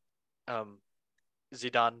football.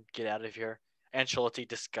 Zidane, get out of here. Ancelotti,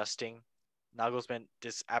 disgusting. Nagelsmann,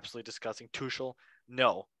 absolutely disgusting. Tuchel,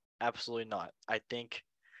 no, absolutely not. I think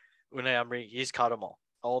Unai Emery, he's caught them all.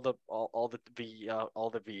 All the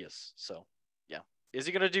Villas. So yeah, is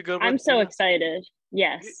he gonna do good? I'm so excited.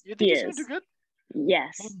 Yes, you think he's gonna do good?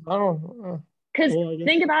 Yes. Oh, because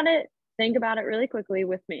think about it really quickly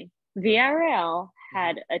with me. Villarreal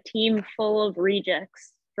had a team full of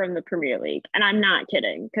rejects from the Premier League, and I'm not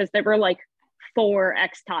kidding, because there were like 4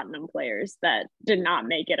 ex-Tottenham players that did not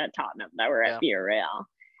make it at Tottenham that were at Villarreal,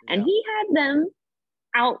 and he had them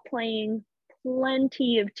outplaying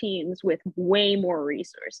plenty of teams with way more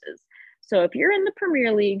resources. So if you're in the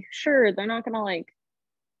Premier League, sure, they're not gonna like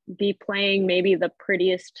be playing maybe the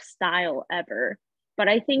prettiest style ever, but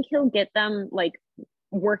I think he'll get them like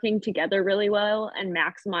working together really well and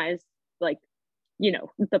maximize like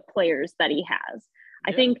the players that he has.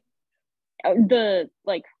 I think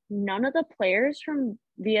none of the players from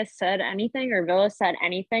Villa said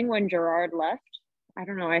anything when Gerard left. I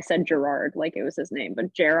don't know, I said Gerard like it was his name,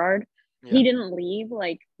 but Gerard, he didn't leave,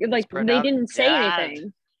 like they didn't say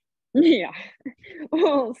anything. Yeah.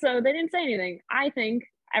 Well, so they didn't say anything. I think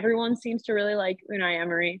everyone seems to really like Unai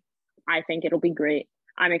Emery. I think it'll be great.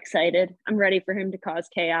 I'm excited. I'm ready for him to cause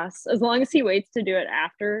chaos. As long as he waits to do it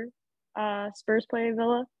after Spurs play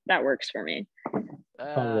Villa, that works for me.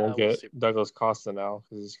 Probably won't get Douglas Costa now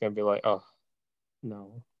because he's gonna be like, oh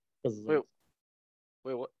no. Wait,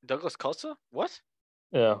 what? Douglas Costa? What?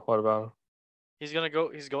 Yeah. What about him? He's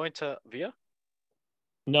going to Villa?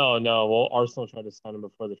 No. Well, Arsenal tried to sign him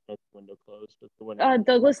before the transfer window closed. But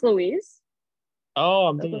Douglas Luiz. Oh,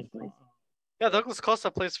 I'm thinking. Yeah, Douglas Costa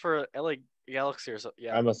plays for LA Galaxy or so.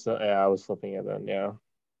 Yeah. I was flipping it then. Yeah.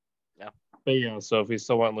 Yeah. But yeah, so if we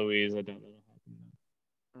still want Luiz, I don't know what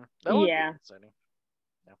happened. That would be exciting.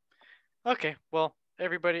 Yeah. Okay. Well,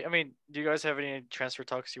 everybody. I mean, do you guys have any transfer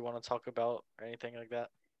talks you want to talk about or anything like that?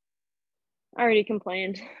 I already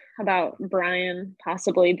complained about Brian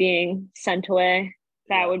possibly being sent away.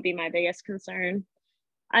 That would be my biggest concern.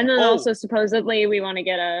 And then also supposedly we want to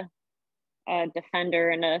get a defender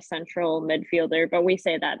and a central midfielder, but we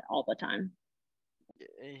say that all the time.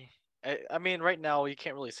 I mean, right now you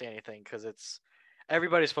can't really say anything because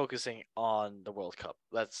everybody's focusing on the World Cup.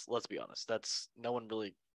 Let's be honest. No one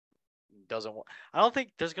really doesn't want. I don't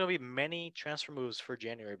think there's going to be many transfer moves for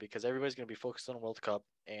January because everybody's going to be focused on the World Cup,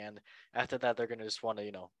 and after that they're going to just want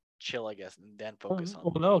to chill, I guess, and then focus on.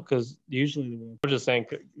 Well, no, because usually we're just saying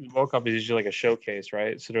the World Cup is usually like a showcase,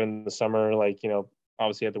 right? So during the summer,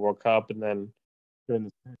 obviously at the World Cup, and then during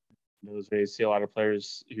the those where you see a lot of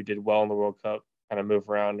players who did well in the World Cup kind of move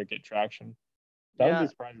around or get traction. That would be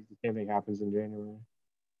surprising if the same thing happens in January.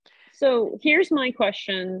 So here's my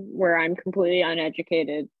question, where I'm completely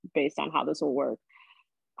uneducated based on how this will work.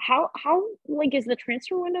 How is the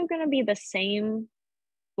transfer window going to be the same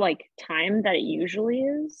time that it usually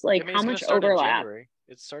is? How much overlap?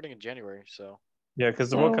 It's starting in January, so. Yeah, because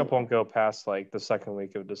the World Cup won't go past the second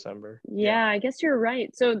week of December. Yeah, I guess you're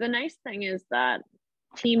right. So the nice thing is that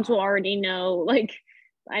teams will already know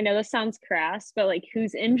I know this sounds crass, but like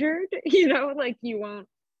who's injured, you know, like you won't,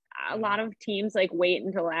 a lot of teams like wait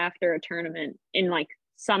until after a tournament in like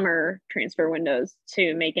summer transfer windows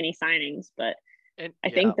to make any signings. But I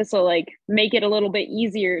think this will like make it a little bit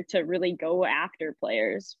easier to really go after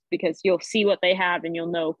players because you'll see what they have and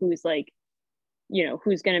you'll know who's like, you know,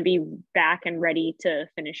 who's going to be back and ready to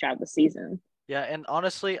finish out the season. Yeah, and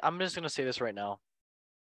honestly, I'm just going to say this right now.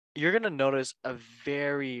 You're going to notice a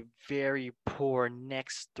very, very poor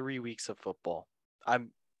next 3 weeks of football.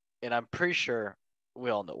 I'm pretty sure we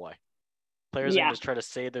all know why. Players are going to try to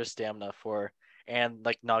save their stamina and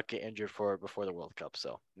like not get injured before the World Cup.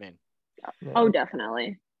 So, I mean. Oh,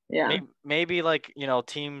 definitely. Yeah. Maybe like, you know,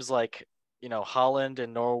 teams like, you know, Holland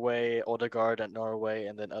and Norway, Odegaard at Norway,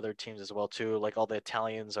 and then other teams as well too. Like all the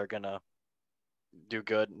Italians are going to do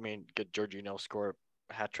good. I mean, get Jorginho score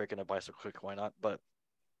a hat trick and a bicycle kick. Why not? But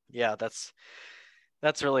yeah, that's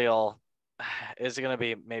really all. Is going to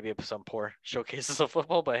be maybe some poor showcases of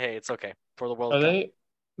football, but hey, it's okay for the World Cup.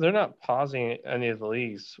 They're not pausing any of the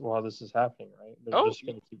leagues while this is happening, right? They're just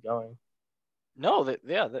going to keep going. No, they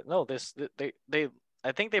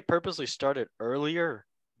I think they purposely started earlier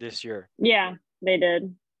this year. Yeah, they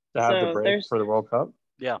did. To have the break for the World Cup.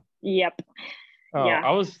 Yeah. Yep. Oh,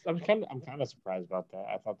 yeah. I'm kind of surprised about that.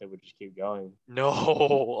 I thought they would just keep going. No,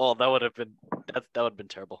 oh, that would have been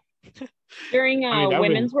terrible. During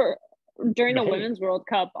women's World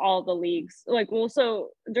Cup, all the leagues so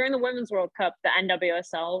during the Women's World Cup, the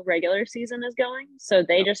NWSL regular season is going, so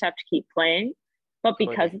they just have to keep playing. But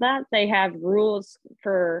because of that, they have rules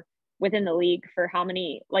for within the league for how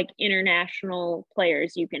many like international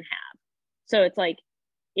players you can have. So it's like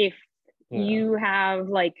if you have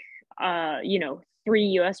like 3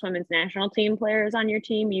 U.S. women's national team players on your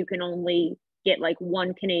team, you can only get like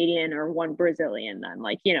 1 Canadian or 1 Brazilian. Then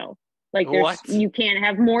you can't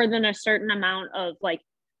have more than a certain amount of like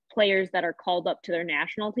players that are called up to their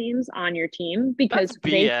national teams on your team because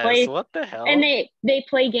they play. What the hell? And they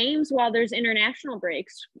play games while there's international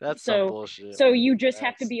breaks. That's some bullshit. So you just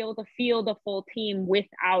have to be able to field a full team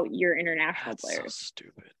without your international players. That's so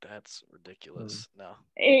stupid. That's ridiculous. No.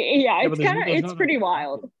 It's pretty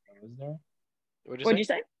wild. Is there? What'd you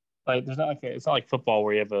say? Like, there's not it's not like football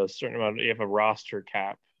where you have a certain amount. You have a roster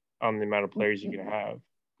cap on the amount of players you can have.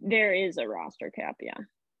 There is a roster cap, yeah.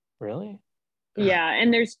 Really? Yeah,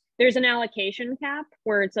 and there's an allocation cap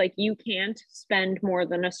where it's like you can't spend more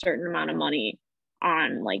than a certain amount of money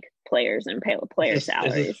on like players and player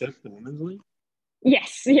salaries. Is this just the women's league?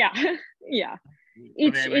 Yes, yeah. Yeah.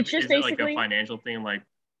 It's just basically like a financial thing, like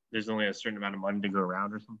there's only a certain amount of money to go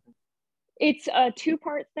around or something. It's a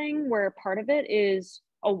 2-part thing where part of it is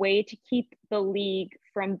a way to keep the league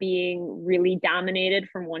from being really dominated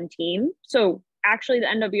from one team. So actually the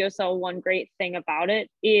NWSL, one great thing about it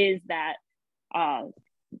is that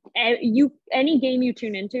any game you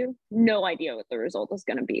tune into, no idea what the result is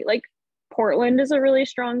going to be. Like Portland is a really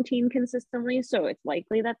strong team consistently, so it's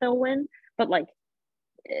likely that they'll win, but like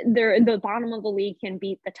the bottom of the league can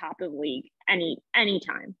beat the top of the league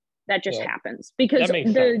anytime. That just happens because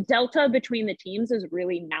the delta between the teams is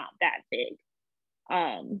really not that big.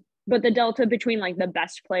 But the delta between like the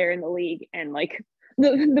best player in the league and like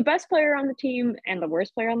the best player on the team and the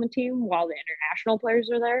worst player on the team while the international players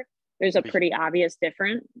are there's a pretty obvious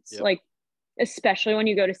difference. Like, especially when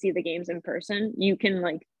you go to see the games in person, you can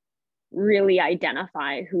like really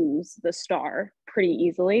identify who's the star pretty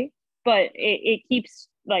easily, but it keeps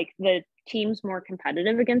like the teams more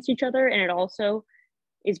competitive against each other. And it also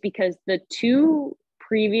is because the 2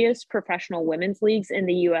 previous professional women's leagues in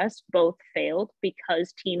the US both failed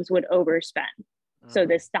because teams would overspend. So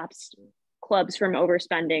this stops clubs from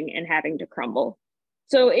overspending and having to crumble.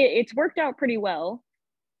 So it's worked out pretty well.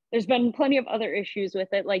 There's been plenty of other issues with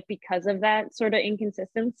it, like because of that sort of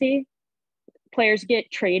inconsistency, players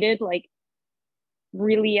get traded like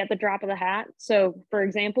really at the drop of the hat. So for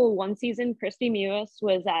example, one season, Christy Mewis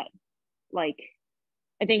was at like,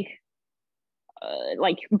 I think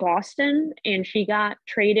like Boston, and she got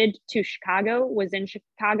traded to Chicago, was in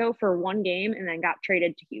Chicago for 1 game and then got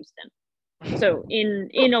traded to Houston. So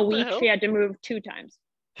in a week, she had to move 2 times.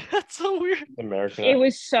 That's so weird. American. It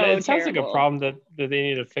was so It sounds terrible. like a problem that they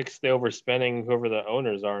need to fix the overspending, whoever the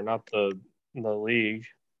owners are, not the league.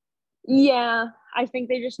 Yeah, I think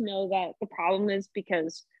they just know that the problem is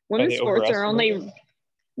because women's sports are only...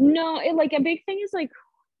 No, like a big thing is like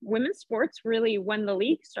women's sports really, when the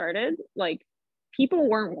league started, like people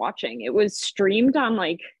weren't watching. It was streamed on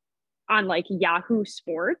Yahoo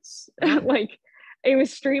Sports. Like it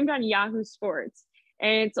was streamed on Yahoo Sports.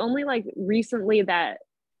 And it's only like recently that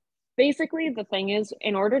basically the thing is,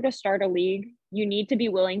 in order to start a league, you need to be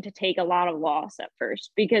willing to take a lot of loss at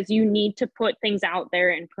first, because you need to put things out there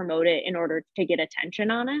and promote it in order to get attention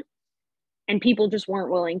on it. And people just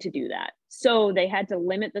weren't willing to do that. So they had to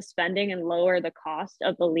limit the spending and lower the cost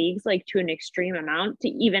of the leagues like to an extreme amount to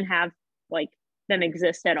even have like them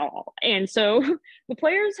exist at all. And so the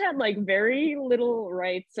players had like very little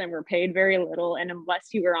rights and were paid very little. And unless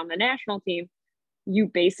you were on the national team, you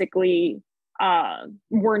basically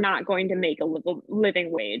were not going to make a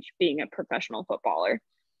living wage being a professional footballer.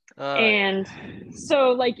 And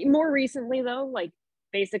so like more recently though, like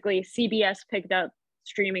basically CBS picked up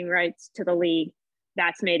streaming rights to the league.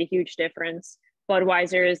 That's made a huge difference.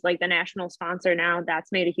 Budweiser is like the national sponsor now.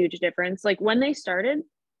 That's made a huge difference. Like when they started,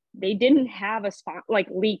 they didn't have like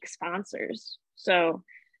league sponsors. So,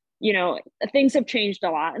 you know, things have changed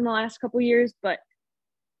a lot in the last couple of years, but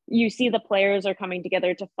you see the players are coming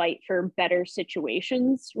together to fight for better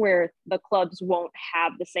situations where the clubs won't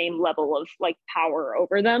have the same level of like power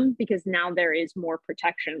over them, because now there is more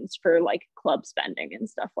protections for like club spending and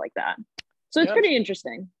stuff like that. So it's pretty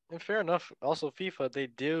interesting. And fair enough. Also, FIFA, they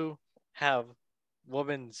do have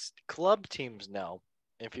women's club teams now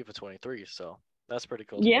in FIFA 23, so that's pretty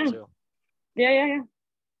cool. Yeah. Too. Yeah.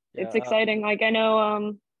 It's exciting. Like I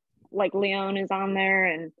know, like Lyon is on there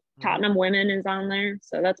and Tottenham women is on there,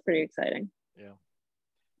 so that's pretty exciting. Yeah.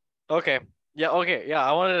 Okay. Yeah.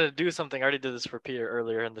 I wanted to do something. I already did this for Peter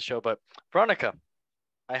earlier in the show, but Veronica,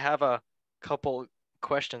 I have a couple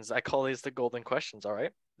questions. I call these the golden questions. All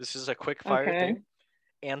right. This is a quick fire thing.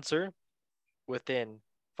 Answer within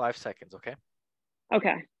 5 seconds. Okay.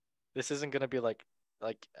 Okay. This isn't gonna be like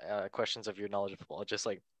questions of your knowledge of football. Just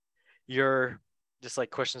like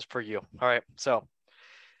questions for you. All right. So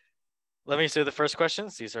let me say the first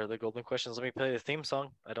questions. These are the golden questions. Let me play the theme song.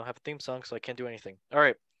 I don't have a theme song, so I can't do anything. All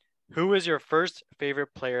right. Who is your first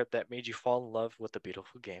favorite player that made you fall in love with the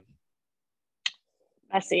beautiful game?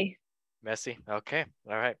 Messi. Okay.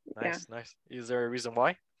 All right. Nice. Is there a reason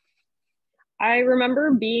why? I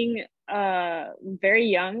remember being very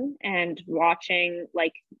young and watching,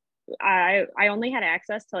 like, I only had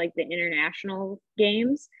access to like the international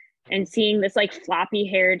games and seeing this like floppy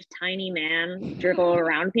haired tiny man dribble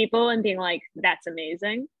around people and being like, that's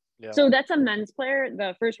amazing. Yeah. So that's a men's player.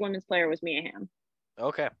 The first women's player was Mia Hamm.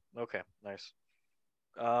 Okay. Nice.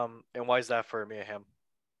 And why is that for Mia Hamm?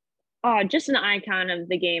 Just an icon of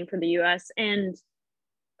the game for the US. And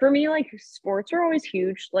for me, like, sports were always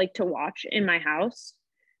huge, like, to watch in my house.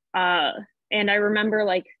 And I remember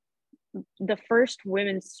like the first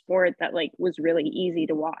women's sport that like was really easy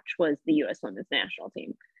to watch was the US women's national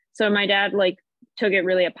team. So my dad like took it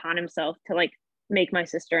really upon himself to like make my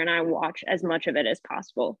sister and I watch as much of it as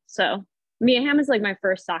possible. So Mia Hamm is like my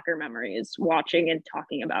first soccer memory, is watching and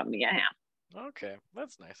talking about Mia Hamm. Okay,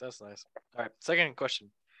 that's nice. All right, second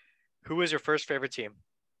question. Who was your first favorite team?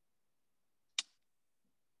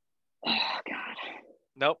 Oh God.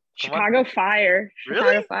 Nope. Chicago Fire. Really?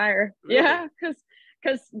 Chicago Fire. Really? Yeah, because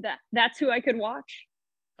that's who I could watch.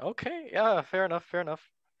 Okay. Yeah. Fair enough.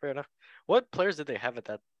 What players did they have at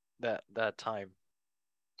that time?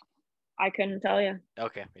 I couldn't tell you.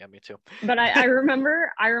 Okay. Yeah, me too. But I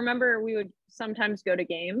remember we would sometimes go to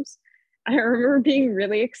games. I remember being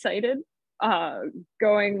really excited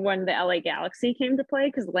going when the LA Galaxy came to play,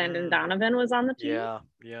 because Landon Donovan was on the team.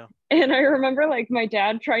 Yeah. And I remember like my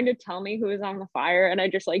dad trying to tell me who was on the Fire, and I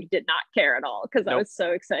just like did not care at all, because I was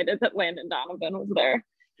so excited that Landon Donovan was there.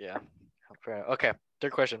 Yeah. Okay.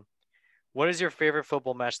 Third question. What is your favorite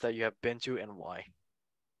football match that you have been to, and why?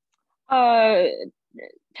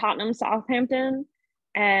 Tottenham Southampton.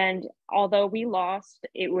 And although we lost,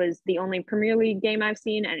 it was the only Premier League game I've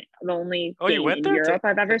seen, and the only game in Europe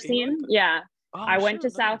I've ever seen. Yeah. I went to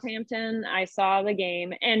Southampton. I saw the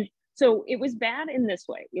game. And so it was bad in this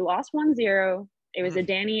way. We lost 1-0. It was a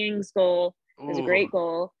Danny Ings goal. It was a great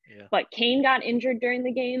goal. Yeah. But Kane got injured during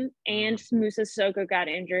the game, and Moussa Sissoko got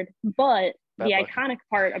injured. But the iconic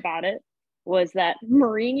part about it was that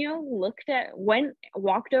Mourinho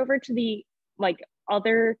walked over to the like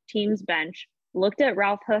other team's bench, looked at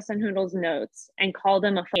Ralph Hasenhüttl's notes and called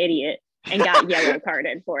him a idiot, and got yellow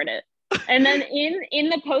carded for it. And then in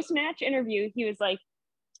the post-match interview, he was like,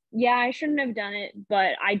 yeah, I shouldn't have done it,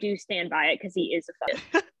 but I do stand by it because he is a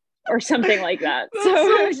fuck. Or something like that.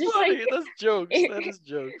 So it was just funny. Like, that's jokes. That is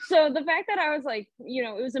jokes. So the fact that I was like, you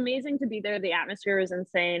know, it was amazing to be there. The atmosphere was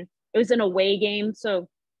insane. It was an away game, so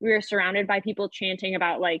we were surrounded by people chanting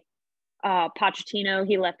about like Pochettino,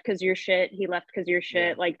 he left because you're shit. He left because you're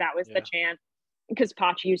shit. Yeah. Like that was the chant, because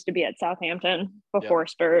Poch used to be at Southampton before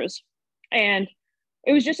Spurs. And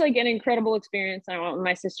it was just like an incredible experience. I went with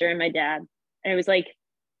my sister and my dad. And it was like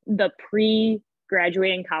the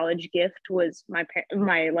graduating college gift was my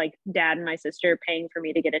like dad and my sister paying for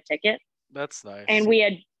me to get a ticket. That's nice. And we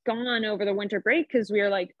had gone over the winter break because we were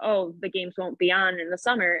like, oh, the games won't be on in the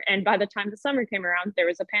summer. And by the time the summer came around, there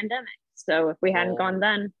was a pandemic. So if we hadn't gone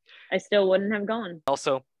then, I still wouldn't have gone.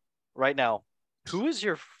 Also, right now, who is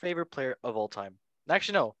your favorite player of all time?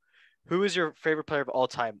 Actually, no. Who is your favorite player of all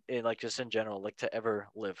time in like just in general, like to ever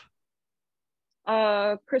live?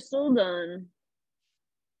 Crystal Dunn.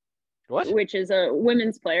 What? Which is a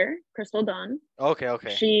women's player, Crystal Dunn.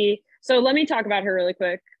 Okay. So let me talk about her really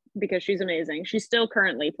quick because she's amazing. She's still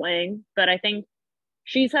currently playing, but I think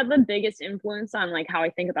she's had the biggest influence on like how I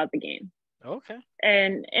think about the game. Okay.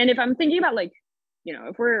 And if I'm thinking about like, you know,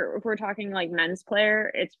 if we're talking like men's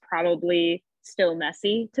player, it's probably still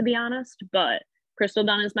Messi, to be honest, but Crystal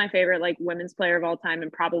Dunn is my favorite like women's player of all time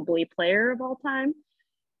and probably player of all time.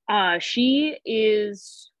 She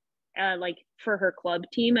is like for her club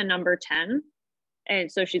team a number 10.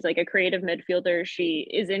 And so she's like a creative midfielder. She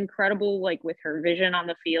is incredible, like with her vision on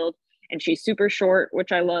the field, and she's super short,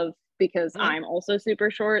 which I love because I'm also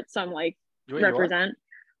super short. So I'm like, represent.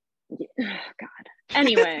 Oh, God.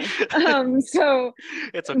 Anyway, so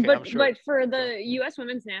it's okay. But, I'm sure. but for the U.S.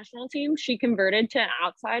 women's national team, she converted to an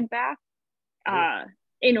outside back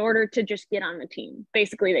in order to just get on the team.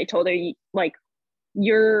 Basically, they told her, like,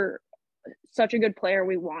 you're such a good player.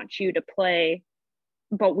 We want you to play,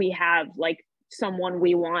 but we have like someone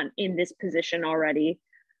we want in this position already.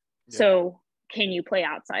 Yeah. So can you play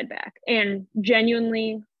outside back? And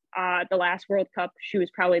genuinely, the last World Cup, she was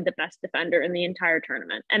probably the best defender in the entire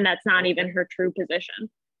tournament. And that's not even her true position.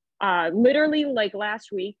 Literally, like last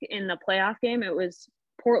week in the playoff game, it was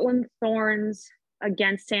Portland Thorns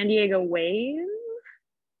against San Diego Wave.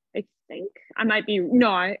 I think I might be, no,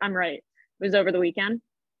 I'm right. It was over the weekend.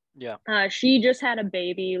 Yeah. She just had a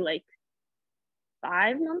baby like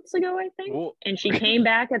 5 months ago, I think. Whoa. And she came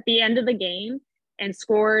back at the end of the game and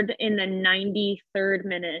scored in the 93rd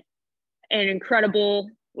minute an incredible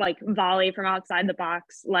like volley from outside the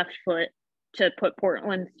box, left foot, to put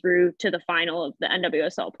Portland through to the final of the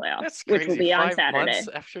NWSL playoffs. That's crazy. Which will be on Saturday. Months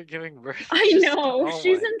after giving birth. I know.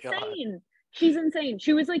 She's insane. God. She's insane.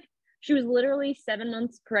 She was literally 7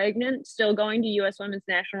 months pregnant, still going to U.S. women's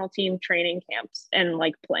national team training camps and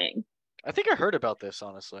like playing. I think I heard about this,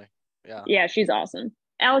 honestly. Yeah. Yeah, she's awesome.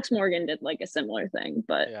 Alex Morgan did like a similar thing,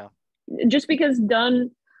 but just because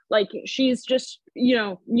Dunn, like she's just, you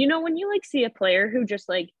know, when you like see a player who just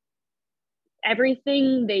like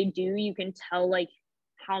everything they do, you can tell like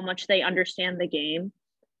how much they understand the game.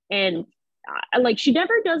 And like she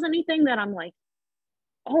never does anything that I'm like,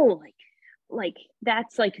 oh, like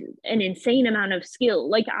that's like an insane amount of skill.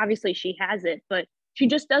 Like obviously she has it, but she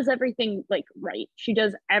just does everything like right. She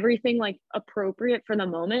does everything like appropriate for the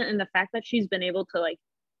moment. And the fact that she's been able to like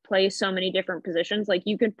play so many different positions, like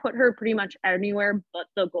you could put her pretty much anywhere but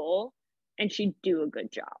the goal and she'd do a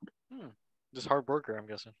good job. Just hard worker, I'm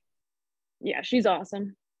guessing. Yeah, she's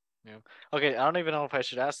awesome. Yeah. Okay, I don't even know if I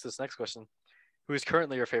should ask this next question. Who is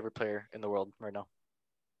currently your favorite player in the world right now?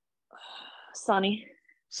 Sonny.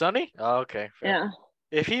 Sonny? Oh, okay. Fair. Yeah.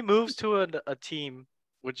 If he moves to a team,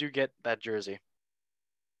 would you get that jersey?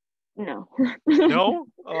 No. No?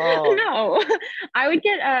 Oh. No. I would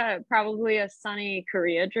get probably a Sonny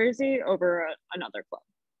Korea jersey over another club.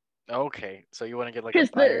 Okay. So you want to get like a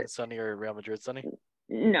Bayern Sonny or a Real Madrid Sonny?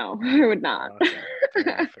 No, I would not. Okay. Fair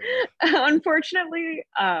enough. Unfortunately,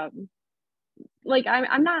 like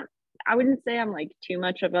I'm not, I wouldn't say I'm like too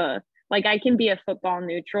much of a, like I can be a football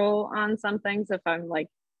neutral on some things if I'm like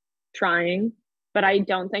trying, but I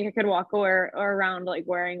don't think I could walk around like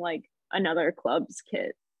wearing like another club's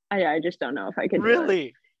kit. I just don't know if I could.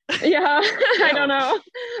 Really? Yeah, I don't know.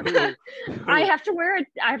 I have to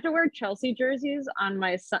wear Chelsea jerseys on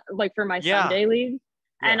my like for my Sunday league,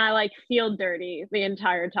 and I like feel dirty the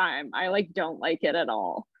entire time. I like don't like it at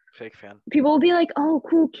all. Fake fan. People will be like, "Oh,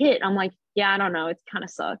 cool kit." I'm like, "Yeah, I don't know. It kind of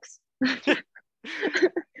sucks." Okay.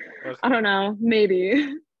 I don't know.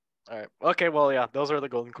 Maybe. All right. Okay. Well, yeah, those are the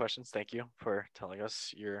golden questions. Thank you for telling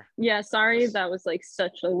us your. Yeah. Sorry, that was like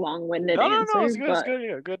such a long-winded answer. No. It's good. It's good.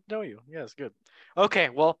 Yeah, good to know you. Yeah, it's good. Okay.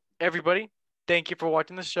 Well, everybody, thank you for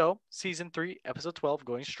watching the show. Season 3, episode 12,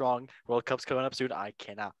 going strong. World Cup's coming up soon. I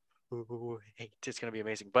cannot wait. It's gonna be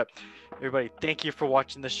amazing. But everybody, thank you for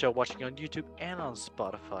watching the show, watching on YouTube and on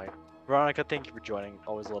Spotify. Veronica, thank you for joining.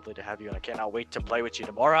 Always lovely to have you, and I cannot wait to play with you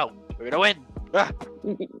tomorrow. We're gonna win. Ah!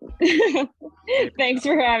 Thanks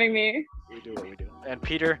for having me. We do what we do. And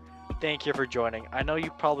Peter, thank you for joining. I know you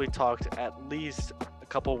probably talked at least a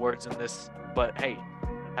couple words in this, but hey,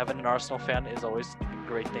 having an Arsenal fan is always a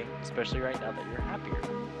great thing, especially right now that you're happier.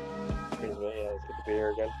 Yeah, it's good to be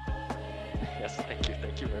here again. Yes, thank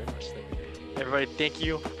you very much. Everybody, thank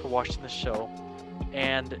you for watching the show,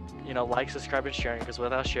 and like, subscribe, and sharing, because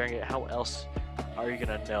without sharing it, how else are you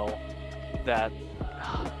gonna know that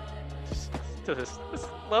this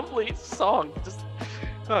lovely song? Just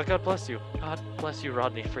God bless you. God bless you,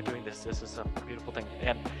 Rodney, for doing this. This is a beautiful thing.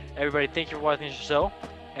 And everybody, thank you for watching the show.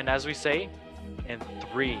 And as we say, in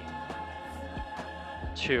 3,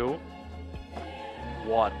 2,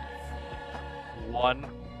 1.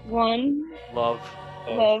 Love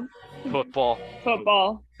football.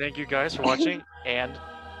 Thank you guys for watching, and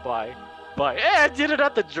bye. Hey, I did it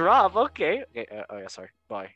at the drop. Okay. Oh yeah, sorry. Bye.